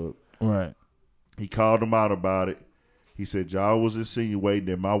Breakfast Club, Right. he called him out about it. He said, "Y'all was insinuating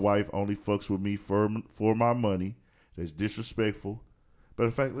that my wife only fucks with me for my money. That's disrespectful." But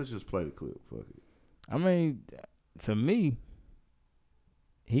in fact, let's just play the clip. Fuck it. I mean, to me,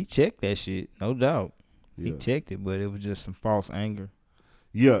 he checked that shit, no doubt. He Yeah. checked it, but it was just some false anger.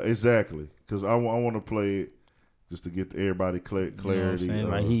 Yeah, exactly. Because I want to play it just to get everybody clarity. You know what I'm saying?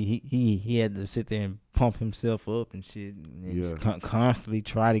 Like he had to sit there and pump himself up and shit, and Yeah. just constantly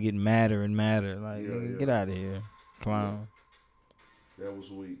try to get madder and madder. Like, Yeah, nigga, yeah. get out of here, clown. That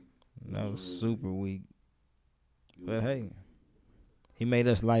was weak. That was really super weak. It But was- hey, he made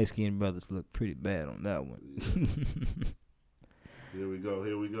us light skinned brothers look pretty bad on that one. Here we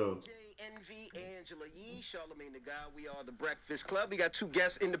go. Jay, Envy, Angela Yee, Charlamagne the God. We are the Breakfast Club. We got two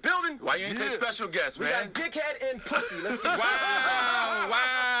guests in the building. Why you ain't say special guest, We man? got Dickhead and Pussy. Let's get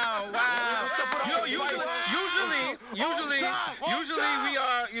Wow. You know,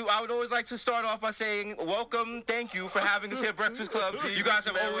 usually I would always like to start off by saying welcome, thank you for having us here at Breakfast Club. You guys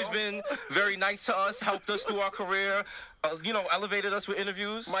have always been very nice to us, helped us through our career, elevated us with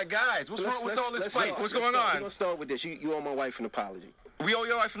interviews. My guys, what's wrong with all this spice? What's going We're on? going to start with this. You owe my wife an apology. We owe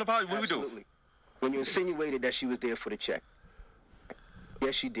your wife an apology. What do we do? Absolutely. When you insinuated that she was there for the check.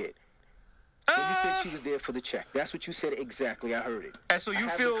 Yes, she did. When you said she was there for the check. That's what you said exactly. I heard it. And so I you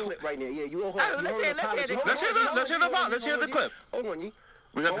have feel- the clip right now. Yeah, you owe her. Oh, you let's owe her hear- an let's hear apology. the- Hold let's on, hear the- hold let's hear on, the hold part. on, Let's hear the hold on, clip. Hold on, you.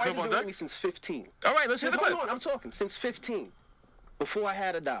 We got My the clip wife on been with deck? me since 15. All right, let's hear the Hold clip. on, I'm talking. Since 15. Before I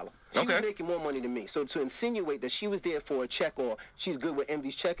had $1. She Okay. was making more money than me. So to insinuate that she was there for a check or she's good with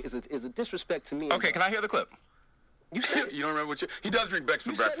Envy's check is a disrespect to me. Okay, can I hear the clip? You said You don't remember what he does drink Bex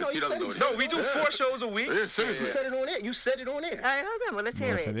for You said- breakfast. no, he you doesn't said- know you it. said- No, we do 4 shows a week. Yeah, seriously. You said it on air. You said it on air. All right, hold on. Well, let's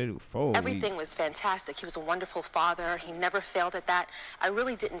hear So it. they do 4 Everything weeks. was fantastic. He was a wonderful father. He never failed at that. I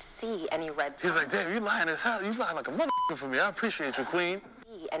really didn't see any red He's signs. like, damn, you lying as hell. You lying like a motherfucker for me. I appreciate you, queen.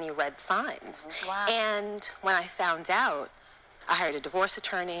 Any red signs. Wow. And when I found out, I hired a divorce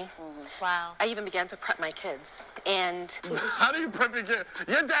attorney. Wow. I even began to prep my kids. And How do you prep your kid?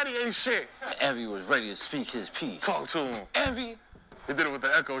 Your daddy ain't shit. Envy was ready to speak his piece. Talk to him. Envy. He did it with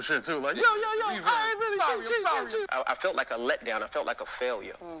the echo shit too. Like, yo, I ain't really sorry. I felt like a letdown. I felt like a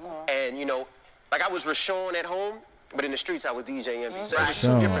failure. And, you know, like I was Rashawn at home, but in the streets I was DJ Envy. So it was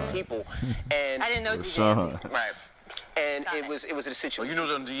two different people. And I didn't know DJ Envy. right. And it was a situation. You know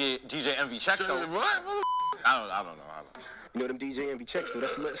them DJ Envy checks though? What? I don't know. You know them DJ Envy checks, though?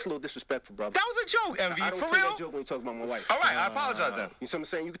 That's a little disrespectful, brother. That was a joke, Envy. I don't For take real? that joke when you talk about my wife. All right, I apologize then. You see what I'm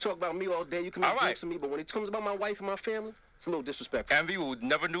saying? You can talk about me all day. You can make jokes of me, but when it comes about my wife and my family, it's a little disrespectful. Envy would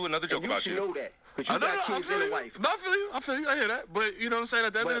never do another joke And about you. You should know that. Because you got kids and a wife. No, I feel you. I hear that. But you know what I'm saying?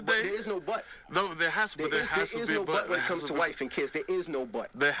 At the end of the day, there is no but. No, there has to be. There is no but when it comes to wife and kids. There is no but.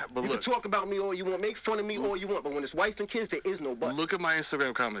 But You look, can talk about me all you want, make fun of me all you want, but when it's wife and kids, there is no but. look at my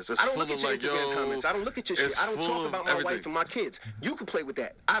Instagram comments. It's I don't full look of at your like, Instagram comments. I don't look at your shit. it's I don't full talk of about my everything. wife and my kids. You can play with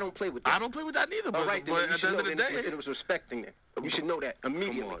that. I don't play with that. I don't play with that neither. All right, then but you at the should end know of the that day, it was respecting that. You should know that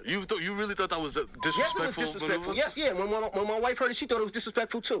immediately. come on. You really thought that was a Yes, disrespectful? it was disrespectful. maneuver? Yes, yeah. When my wife heard it, she thought it was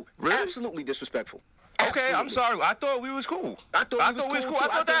disrespectful too. Really? Absolutely disrespectful. Okay, I'm Absolutely. sorry. I thought we was cool. I thought we was cool. too.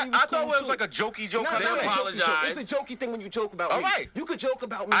 I thought it was too. like a jokey joke. No, kind no, of it's a thing. jokey joke. It's a jokey thing when you joke about All me. right. You could joke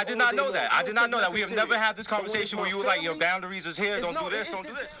about me. I did not all day know long. that. I did don't not know take that. We have nothing never had serious. this But when conversation it's where you my were like, your family, boundaries is here. it's Don't no, do this. it- Don't it-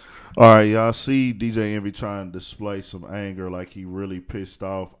 do this. All right, y'all see DJ Envy trying to display some anger, like he really pissed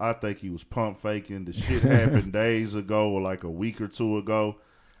off. I think he was pump faking. The shit happened days ago or like a week or two ago.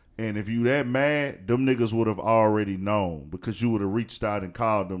 And if you that mad, them niggas would have already known because you would have reached out and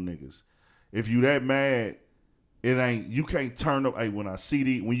called them niggas. If you that mad, you can't turn up. Hey, when I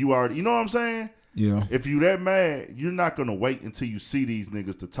see when you already, you know what I'm saying? Yeah. If you that mad, you're not gonna wait until you see these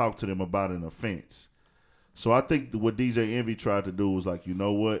niggas to talk to them about an offense. So I think what DJ Envy tried to do was like, you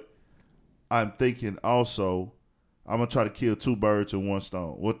know what? I'm thinking also, I'm gonna try to kill two birds in one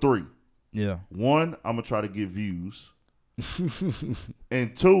stone. Well, three. Yeah. One, I'm gonna try to get views.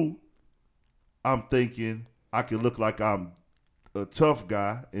 And two, I'm thinking I can look like I'm a tough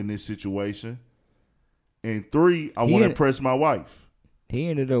guy in this situation. And three, I want to impress my wife. He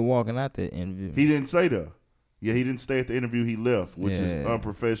ended up walking out that interview. He didn't stay there. Yeah, he didn't stay at the interview. He left, which is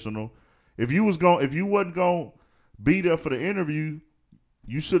unprofessional. If you wasn't gonna be there for the interview,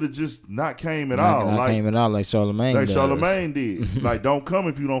 you should have just not came at all. Came at all like Charlamagne. Like does. Charlamagne did. Like, don't come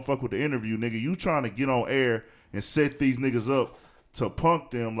if you don't fuck with the interview, nigga. You trying to get on air and set these niggas up to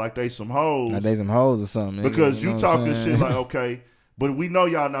punk them like they some hoes. Like they some hoes or something. Because you know talking what I'm shit saying? like, okay, but we know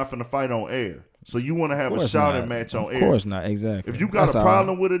y'all not finna fight on air. So you want to have a shouting match on air. Of course not, exactly. If you got That's a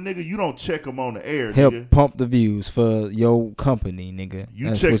problem with a nigga, you don't check him on the air, help nigga. pump the views for your company, nigga. You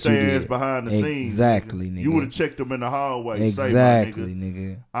That's check what you their ass did. behind the scenes. Exactly, nigga. You would have checked them in the hallway. Exactly, Say,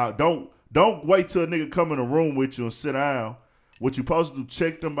 my nigga. Don't wait till a nigga come in the room with you and sit down. What you supposed to do,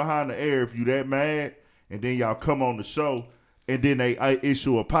 check them behind the air if you that mad, and then y'all come on the show, and then they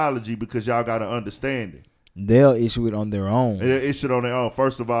issue apology because y'all got to understand it. They'll issue it on their own. They issue it on their own.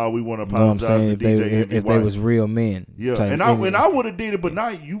 First of all, we want to You know what I'm apologize saying? to DJ Envy If they was real men. Yeah, type and I would have did it, but now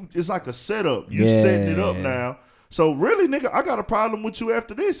it's like a setup. You setting it up now. So really, nigga, I got a problem with you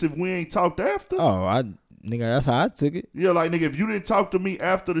after this if we ain't talked after. Oh, nigga, that's how I took it. Yeah, like, nigga, if you didn't talk to me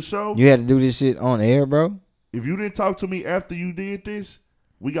after the show. You had to do this shit on air, bro. If you didn't talk to me after you did this,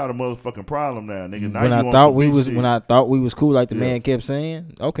 we got a motherfucking problem now, nigga. Now When you I on thought some we bitch was shit. when I thought we was cool, like the man kept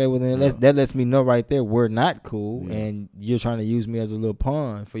saying, okay, well then that lets me know right there we're not cool, and you're trying to use me as a little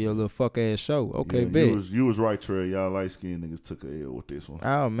pawn for your little fuck ass show. Okay, bitch. You was right, Trey. Y'all light skinned niggas took a L with this one.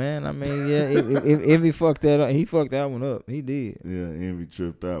 Oh man, I mean, yeah, if he fucked that up, he fucked that one up. He did. Yeah, Envy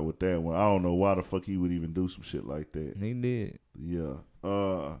tripped out with that one. I don't know why the fuck he would even do some shit like that. He did. Yeah.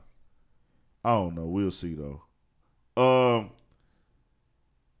 I don't know. We'll see though.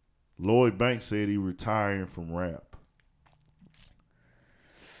 Lloyd Banks said he retiring from rap.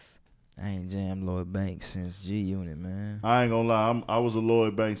 I ain't jammed Lloyd Banks since G Unit, man. I ain't gonna lie, I was a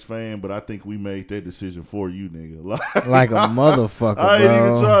Lloyd Banks fan, but I think we made that decision for you, nigga. Like a motherfucker, I ain't bro.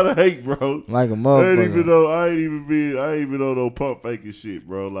 even trying to hate, bro. Like a motherfucker. I ain't even know no pump faking shit,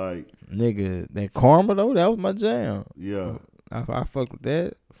 bro. Like, nigga, that Karma though, that was my jam. Yeah. I fuck with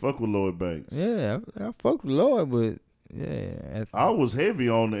that. Fuck with Lloyd Banks. Yeah, I fuck with Lloyd, but yeah. I was heavy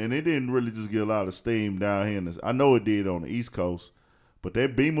on it, and it didn't really just get a lot of steam down here. I know it did on the East Coast, but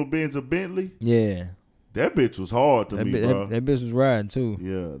that Beamer Benz or Bentley, yeah, that bitch was hard to me, bro. That bitch was riding too.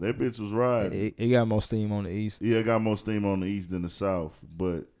 Yeah, that bitch was riding. It got more steam on the East. Yeah, it got more steam on the East than the South.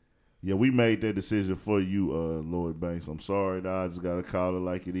 But yeah, we made that decision for you, Lloyd Banks. I'm sorry, I just gotta call it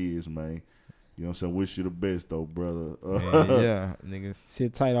like it is, man. You know what I'm saying? Wish you the best though, brother. Yeah, nigga,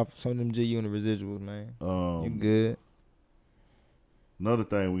 sit tight off some of them G Unit residuals, man. You good? Another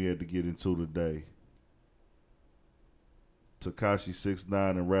thing we had to get into today. Tekashi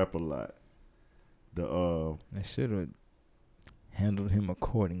 6ix9ine and Rap-A-Lot. They should have handled him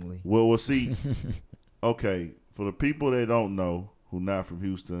accordingly. Well, see, okay, for the people that don't know, who not from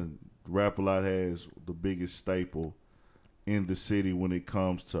Houston, Rap-A-Lot has the biggest staple in the city when it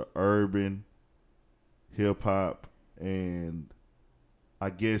comes to urban hip-hop and I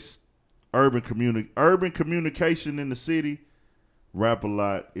guess urban communication in the city.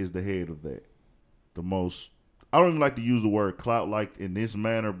 Rap-A-Lot is the head of that. The most, I don't even like to use the word clout like in this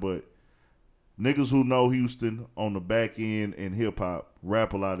manner, but niggas who know Houston on the back end in hip hop,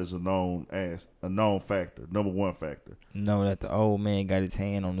 Rap-A-Lot is a known factor, number one factor. Know that the old man got his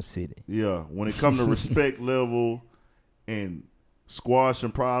hand on the city. Yeah, when it comes to respect level and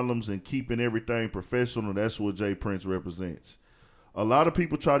squashing problems and keeping everything professional, that's what Jay Prince represents. A lot of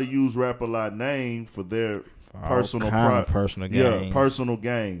people try to use Rap-A-Lot name for their personal gain. Yeah, personal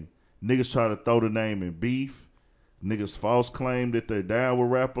gain. Niggas try to throw the name in beef. Niggas false claim that they're down with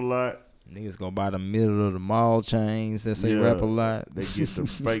Rap-A-Lot. Niggas go buy the middle of the mall chains that say Rap-A-Lot. They get the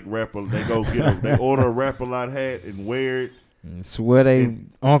fake Rap-A-Lot. They go they order a Rap-A-Lot hat and wear it. And swear they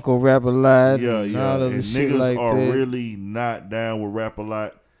Uncle Rap-A-Lot. Yeah. And niggas like are that. really not down with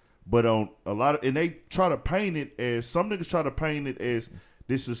Rap-A-Lot. But on a lot of, and they try to paint it as, some niggas try to paint it as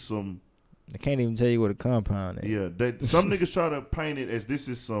this is some. They can't even tell you what a compound is. Yeah, some niggas try to paint it as this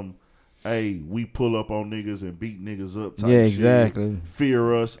is some, hey, we pull up on niggas and beat niggas up type shit. Exactly.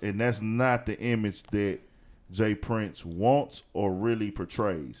 Fear us, and that's not the image that Jay Prince wants or really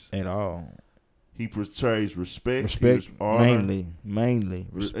portrays. At all. He portrays respect. Respect, honor. mainly.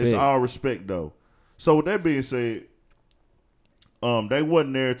 Respect. It's all respect, though. So with that being said, they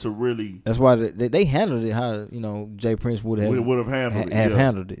wasn't there to really. That's why they handled it how Jay Prince would have handled it.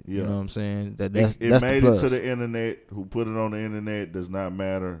 Handled it. Yeah. You know what I'm saying? It That's made the plus. it to the internet. Who put it on the internet does not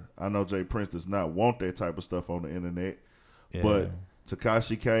matter. I know Jay Prince does not want that type of stuff on the internet. Yeah. But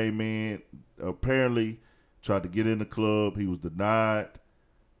Tekashi came in, apparently tried to get in the club. He was denied,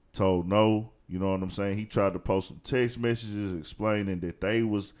 told no. You know what I'm saying? He tried to post some text messages explaining that they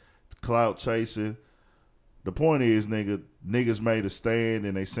was clout chasing. The point is, niggas made a stand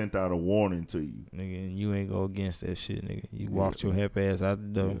and they sent out a warning to you. Nigga, you ain't go against that shit, nigga. You walked your hep ass out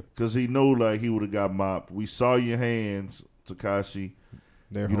the door. Because he knew like he would have got mopped. We saw your hands, Tekashi.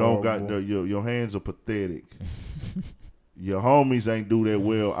 They're you horrible. don't got your hands are pathetic. Your homies ain't do that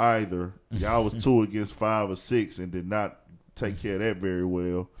well either. Y'all was 2 against 5 or 6 and did not take care of that very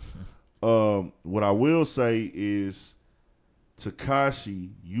well. What I will say is,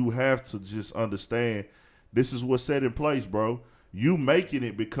 Tekashi, you have to just understand this is what's set in place, bro. You making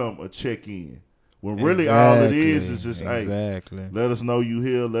it become a check-in. When really all it is just, hey, let us know you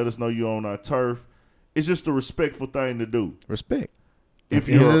here. Let us know you on our turf. It's just a respectful thing to do. Respect. If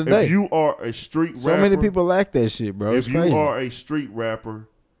you are a street rapper. So many people lack that shit, bro. It's crazy. You are a street rapper,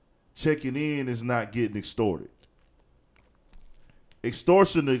 checking in is not getting extorted.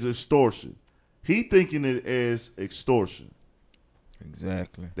 Extortion is extortion. He thinking it as extortion.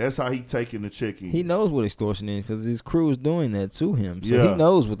 Exactly. That's how he taking the check in. He knows what extortion is because his crew is doing that to him. So he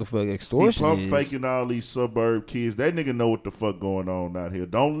knows what the fuck extortion is. He pump faking all these suburb kids. That nigga know what the fuck going on out here.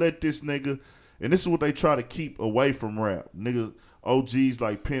 Don't let this nigga, and this is what they try to keep away from rap. Niggas, OGs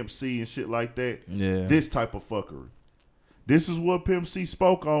like Pimp C and shit like that. Yeah. This type of fuckery. This is what Pimp C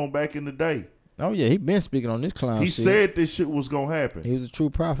spoke on back in the day. Oh, yeah. He been speaking on this clown shit. He said this shit was going to happen. He was a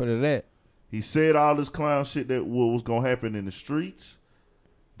true prophet of that. He said all this clown shit that was going to happen in the streets,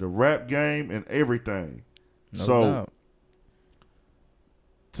 the rap game, and everything. No doubt.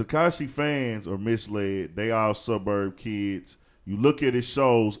 Tekashi fans are misled. They all suburb kids. You look at his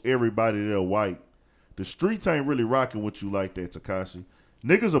shows, everybody there white. The streets ain't really rocking with you like that, Tekashi.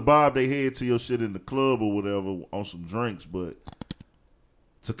 Niggas will bob their head to your shit in the club or whatever on some drinks, but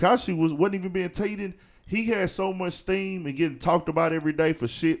Tekashi wasn't even being taken. He had so much steam and getting talked about every day for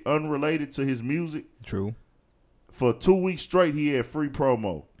shit unrelated to his music. True. For 2 weeks straight, he had free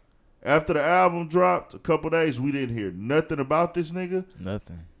promo. After the album dropped, a couple days, we didn't hear nothing about this nigga.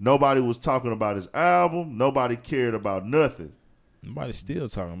 Nothing. Nobody was talking about his album. Nobody cared about nothing. Nobody's still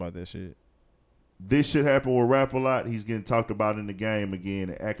talking about that shit. This shit happened with Rap-A-Lot. He's getting talked about in the game again,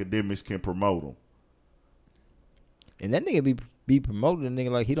 and academics can promote him. And that nigga be promoting the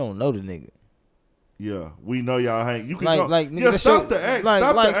nigga like he don't know the nigga. Yeah, we know y'all hang. You can nigga, stop the act.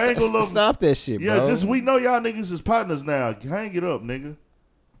 Stop the angle of. Stop that shit, bro. Yeah, just we know y'all niggas is partners now. Hang it up, nigga.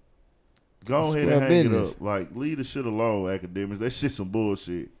 Go ahead and hang it up. Like, leave the shit alone, academics. That shit some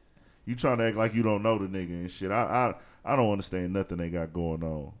bullshit. You trying to act like you don't know the nigga and shit. I don't understand nothing they got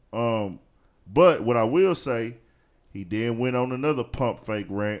going on. But what I will say He then went on another pump fake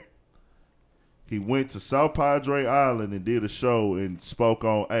rant. He went to South Padre Island and did a show and spoke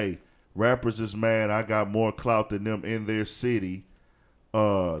on, hey, rappers is mad. I got more clout than them in their city.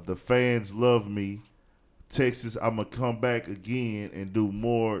 The fans love me. Texas, I'm going to come back again and do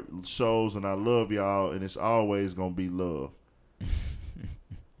more shows, and I love y'all, and it's always going to be love.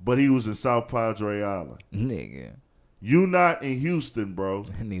 But he was in South Padre Island. Nigga. You not in Houston, bro.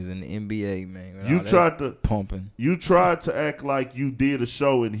 And he's in the NBA, man. You tried to pumping. You tried to act like you did a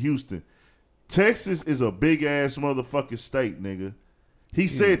show in Houston. Texas is a big ass motherfucking state, nigga. He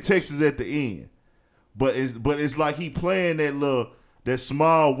said Texas at the end, but it's like he playing that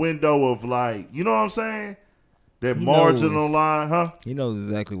small window of, like, you know what I'm saying? That He marginal knows. line, huh? He knows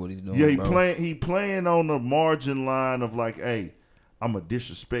exactly what he's doing. Yeah, bro. he playing on the margin line of, like, hey, I'm gonna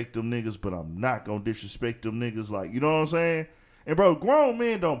disrespect them niggas, but I'm not gonna disrespect them niggas. Like, you know what I'm saying? And bro, grown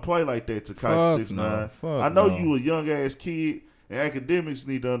men don't play like that. Tekashi 6ix9ine. No. Fuck I know no. you a young ass kid, and academics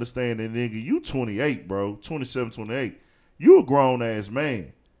need to understand that, nigga. You 28, bro, 27, 28. You a grown ass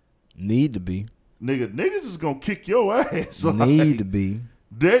man. Need to be. Niggas is gonna kick your ass. Need to be.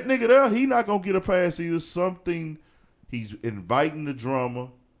 That nigga there, he not gonna get a pass either. Something, he's inviting the drama.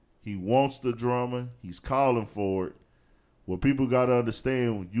 He wants the drama. He's calling for it. What people gotta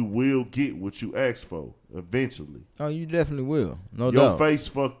understand, you will get what you ask for eventually. Oh, you definitely will. No Your doubt. face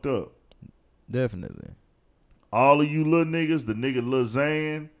fucked up. Definitely. All of you little niggas, the nigga Lil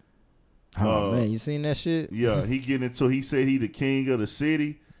Xan. Oh, man, you seen that shit? Yeah, he said he the king of the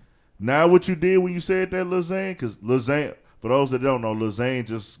city. Now what you did when you said that, Lil Xan? Because Lil Xan, for those that don't know, Lil Xan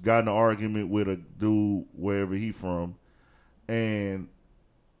just got in an argument with a dude wherever he from. And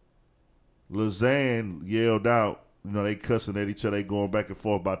Lil Xan yelled out, you know, they cussing at each other, they going back and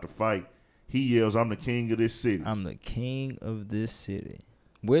forth about the fight. He yells, I'm the king of this city. I'm the king of this city.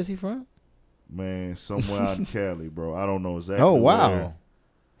 Where's he from? Man, somewhere out in Cali, bro. I don't know exactly. Oh, wow. where.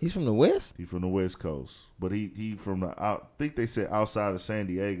 He's from the West? He from the West Coast. But he from I think they said outside of San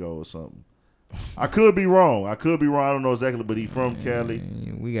Diego or something. I could be wrong. I don't know exactly, but he from Cali.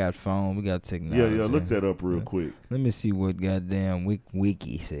 We got phone. We got technology. Yeah, look that up real quick. Let me see what goddamn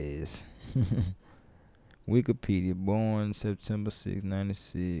Wiki says. Wikipedia, born September 6,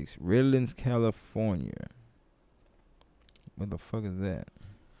 96. Redlands, California. What the fuck is that?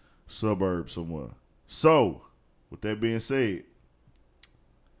 Suburb somewhere. So, with that being said,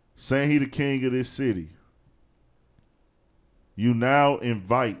 saying he the king of this city, you now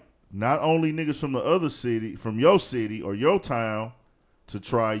invite not only niggas from the other city, from your city or your town to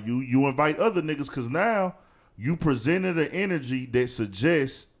try you, you invite other niggas because now you presented an energy that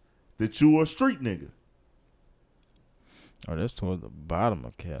suggests that you are a street nigga. Oh, that's towards the bottom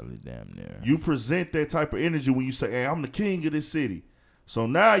of Cali, damn near. You present that type of energy when you say, hey, I'm the king of this city. So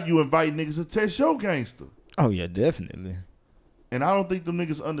now you invite niggas to test your gangster. Oh, yeah, definitely. And I don't think them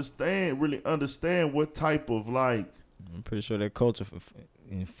niggas really understand what type of, like... I'm pretty sure that culture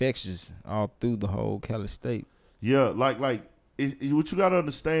infectious all through the whole Cali state. Yeah, like what you got to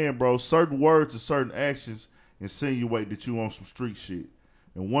understand, bro, certain words and certain actions insinuate that you on some street shit.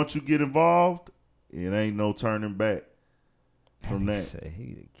 And once you get involved, it ain't no turning back from that. Say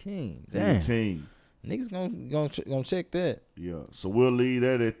he the king. He Damn. the king. Niggas gonna check that. Yeah, so we'll leave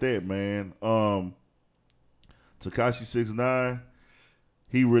that at that, man. Tekashi 6ix9ine,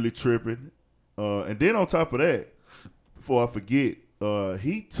 he really tripping. And then on top of that, before I forget,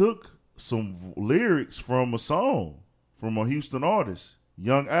 he took some lyrics from a song from a Houston artist,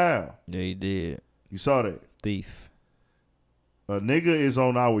 Young Al. Yeah, he did. You saw that? Thief. A nigga is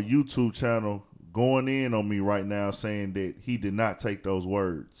on our YouTube channel going in on me right now saying that he did not take those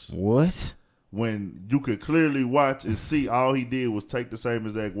words. What? When you could clearly watch and see all he did was take the same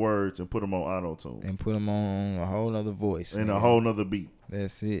exact words and put them on auto-tune. And put him on a whole nother voice. And a whole nother beat.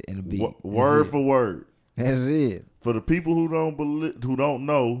 That's it. And a beat. Word for word. That's it. For the people who don't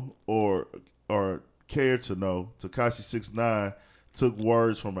know or care to know, Tekashi 6ix9ine took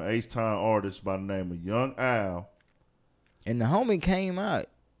words from an H-Town artist by the name of Young Al. And the homie came out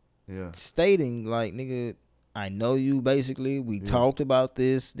stating, like, nigga, I know you, basically. We talked about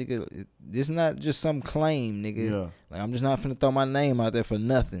this. Nigga, this not just some claim, nigga. Yeah. Like, I'm just not finna throw my name out there for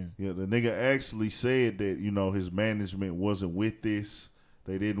nothing. Yeah, the nigga actually said that, you know, his management wasn't with this.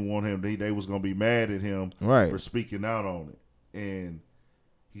 They didn't want him. They was going to be mad at him for speaking out on it. And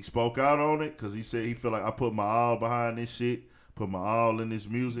he spoke out on it because he said he feel like I put my all behind this shit, put my all in this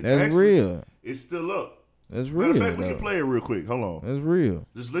music. That's actually, real. It's still up. That's real. Matter of fact, we can play it real quick. Hold on. That's real.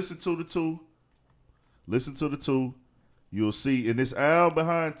 Just listen to the two. Listen to the two. You'll see. And this Al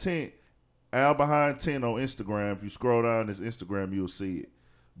Behind 10 on Instagram. If you scroll down his Instagram, you'll see it.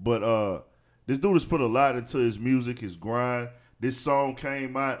 But This dude has put a lot into his music, his grind. This song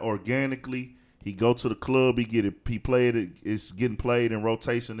came out organically. He go to the club, he played it, it's getting played in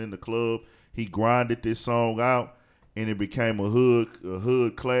rotation in the club. He grinded this song out, and it became a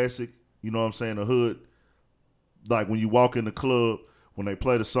hood classic. You know what I'm saying? A hood, like when you walk in the club, when they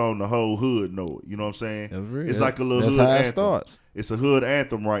play the song, the whole hood know it. You know what I'm saying? That's real. It's like a little That's hood how it anthem. starts. It's a hood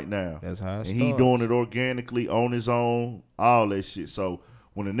anthem right now. That's how it And he starts. doing it organically on his own, all that shit. So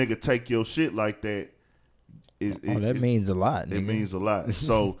when a nigga take your shit like that, that means a lot, nigga. It means a lot.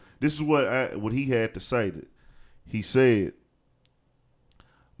 So this is what he had to say. He said,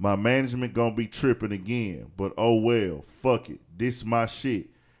 my management gonna be tripping again, but oh well, fuck it. This my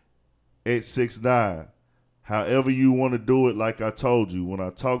shit. At 6ix9ine. However you want to do it, like I told you, when I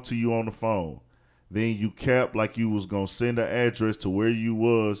talked to you on the phone, then you capped like you was gonna send an address to where you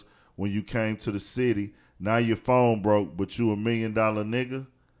was when you came to the city. Now your phone broke, but you $1 million nigga.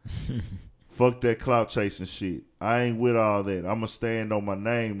 Fuck that clout chasing shit. I ain't with all that. I'ma stand on my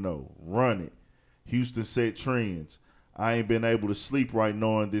name though. Run it. Houston set trends. I ain't been able to sleep right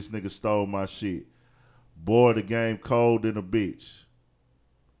knowing this nigga stole my shit. Boy, the game cold than a bitch.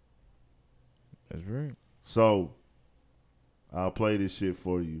 That's right. So, I'll play this shit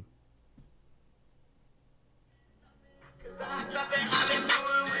for you.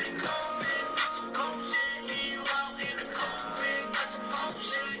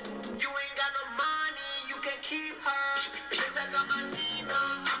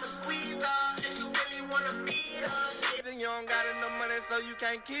 You don't got enough money, so you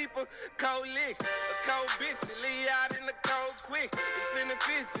can't keep a cold lick. A cold bitch, you leave out in the cold quick. It's finna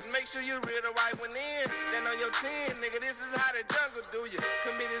fish, just make sure you reel the right one in. Then on your 10, nigga, this is how the jungle do you.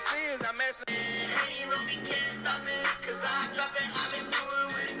 Committed sins, I'm asking. Hey, you know me can't stop it, cause I drop it, I've been doing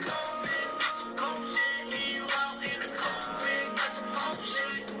with it cold. Some cold shit, leave you out in the cold rig. That's some cold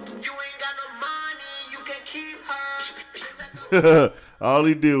shit. You ain't got no money, you can keep her. All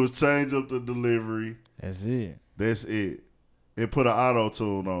he did was change up the delivery. That's it. That's it. And put an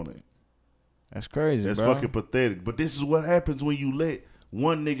auto-tune on it. That's crazy, That's bro. fucking pathetic. But this is what happens when you let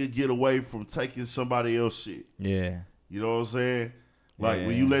one nigga get away from taking somebody else's shit. Yeah. You know what I'm saying? Like Yeah.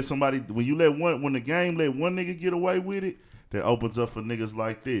 when the game let one nigga get away with it, that opens up for niggas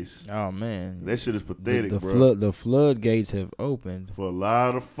like this. Oh man. That shit is pathetic, the bro. The floodgates have opened. For a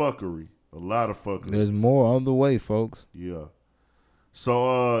lot of fuckery. There's more on the way, folks. Yeah.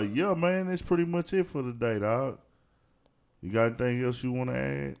 So yeah, man, that's pretty much it for today, dog. You got anything else you want to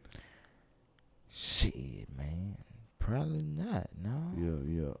add? Shit, man. Probably not, no.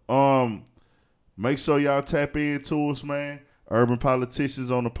 Yeah. Make sure y'all tap into us, man. Urban Politicians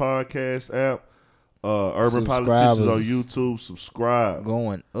on the podcast app. Urban Politicians on YouTube. Subscribe.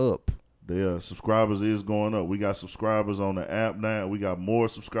 Going up. Yeah, subscribers is going up. We got subscribers on the app now. We got more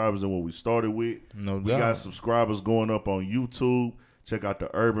subscribers than what we started with. No doubt. We got subscribers going up on YouTube. Check out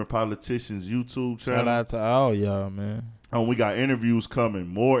the Urban Politicians YouTube channel. Shout out to all y'all, man. We got interviews coming,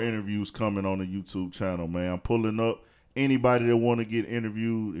 more interviews coming on the YouTube channel, man. I'm pulling up anybody that want to get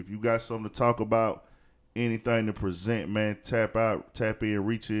interviewed. If you got something to talk about, anything to present, man, tap in,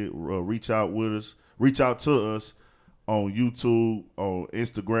 reach out with us, reach out to us on YouTube, on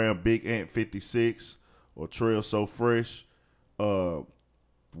Instagram, Big Ant 56 or Trail So Fresh.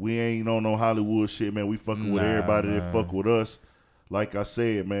 We ain't on no Hollywood shit, man. We fucking with everybody that fuck with us. Like I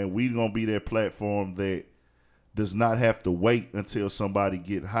said, man, we gonna be that platform that does not have to wait until somebody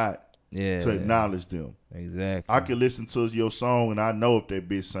get hot to acknowledge them. Exactly. I can listen to your song and I know if that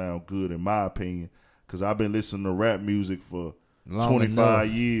bitch sound good, in my opinion, because I've been listening to rap music for 25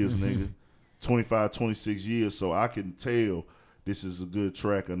 years, nigga. 25, 26 years, so I can tell this is a good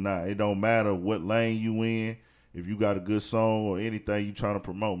track or not. It don't matter what lane you in. If you got a good song or anything you trying to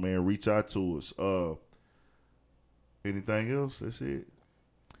promote, man, reach out to us. Anything else? That's it.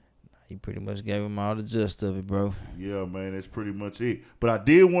 You pretty much gave him all the gist of it, bro. Yeah, man, that's pretty much it. But I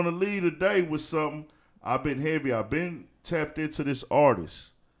did want to leave today with something. I've been heavy. I've been tapped into this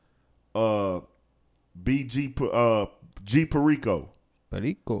artist, G Perico. G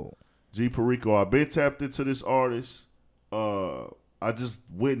Perico. I've been tapped into this artist. I just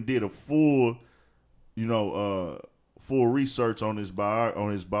went and did a full research on his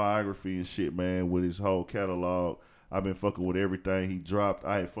biography and shit, man, with his whole catalog. I've been fucking with everything he dropped.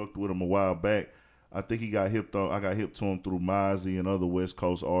 I had fucked with him a while back. I think he got hipped on. I got hipped to him through Mozzie and other West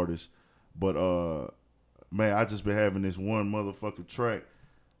Coast artists. But man, I just been having this one motherfucking track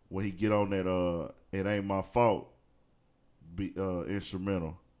when he get on that It Ain't My Fault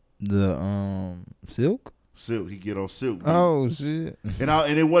instrumental. The Silk? Silk, he get on Silk. Beat. Oh shit.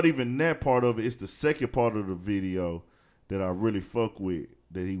 And it wasn't even that part of it. It's the second part of the video that I really fuck with.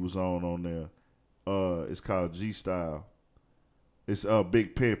 that he was on there. It's called G Style. It's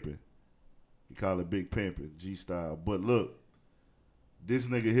Big Pimpin'. He call it Big Pimpin', G Style. But look, this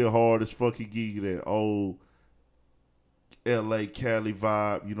nigga here hard as fuck. He give you that old LA Cali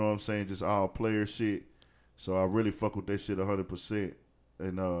vibe. You know what I'm saying? Just all player shit. So I really fuck with that shit 100%.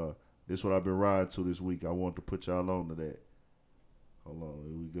 And this is what I've been riding to this week. I want to put y'all on to that. Hold on,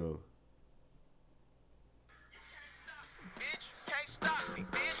 here we go.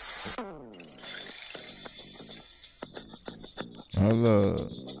 Hold up.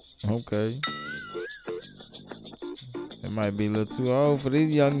 Okay. It might be a little too old for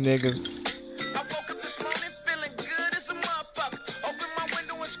these young niggas. I woke up this morning feeling good as a motherfucker. Open my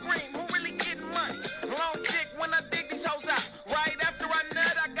window and scream, who really getting money? Long dick when I dig these hoes out. Right after I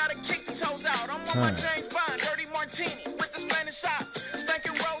nut, I gotta kick these hoes out. I'm on my James Bond, dirty martini with the Spanish shot.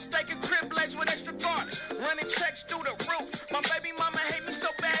 Spanking roast, steaking crib legs with extra garlic. Running checks through the roof. My baby mama hate me so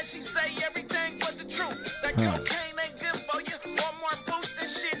bad, she say everything but the truth. That cocaine ain't good for you. One more boost and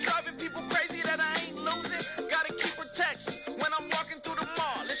shit, driving people crazy that I ain't losing. Gotta keep protection when I'm walking through the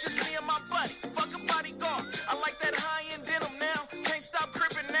mall. It's just me and my buddy. Fuck a bodyguard. I like that high-end denim now. Can't stop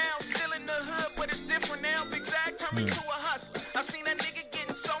crippin' now. Still in the hood, but it's different now. Big Zag turned me to a hustler. I seen that nigga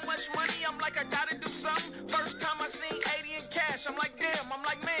getting so much money. I'm like, I gotta do something. First time I seen 80 in cash, I'm like, damn. I'm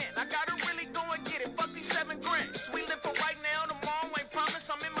like, man, I gotta really go and get it. Fuck these 7 grand. We live for right now. Tomorrow ain't promise.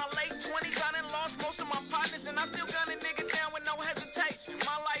 I'm in my late 20s. I done lost most of my partners, and I still gun a nigga down with no hesitation.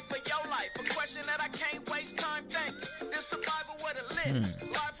 My life for your life. A question that I can't waste time thinking. This survival what it lives.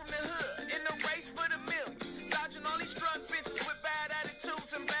 Live from the hood. In the race for the millions. Dodging all these drug bitches with bad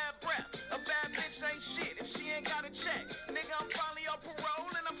attitudes and bad breath. A bad bitch ain't shit if she ain't got a check. Nigga, I'm finally on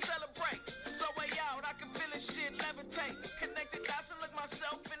parole and I'm celebrating. So way out, I can feel this shit levitate. Connected dots and look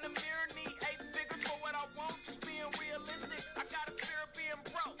myself in the mirror. Need 8 figures for what I want. Just being realistic. I got a fear of being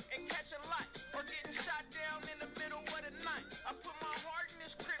broke and catching life. Or getting shot down in the middle of the night. I put my heart in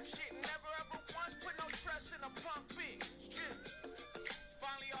this crib shit. Never ever once put no trust in a punk bitch.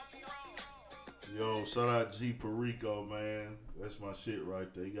 Finally off the road. Yo, shout out G Perico, man. That's my shit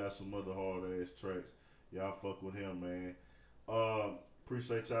right there. He got some other hard ass tracks. Y'all fuck with him, man.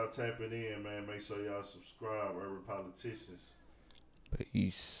 Appreciate y'all tapping in, man. Make sure y'all subscribe, Urban Politicians.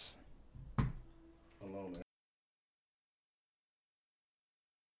 Peace.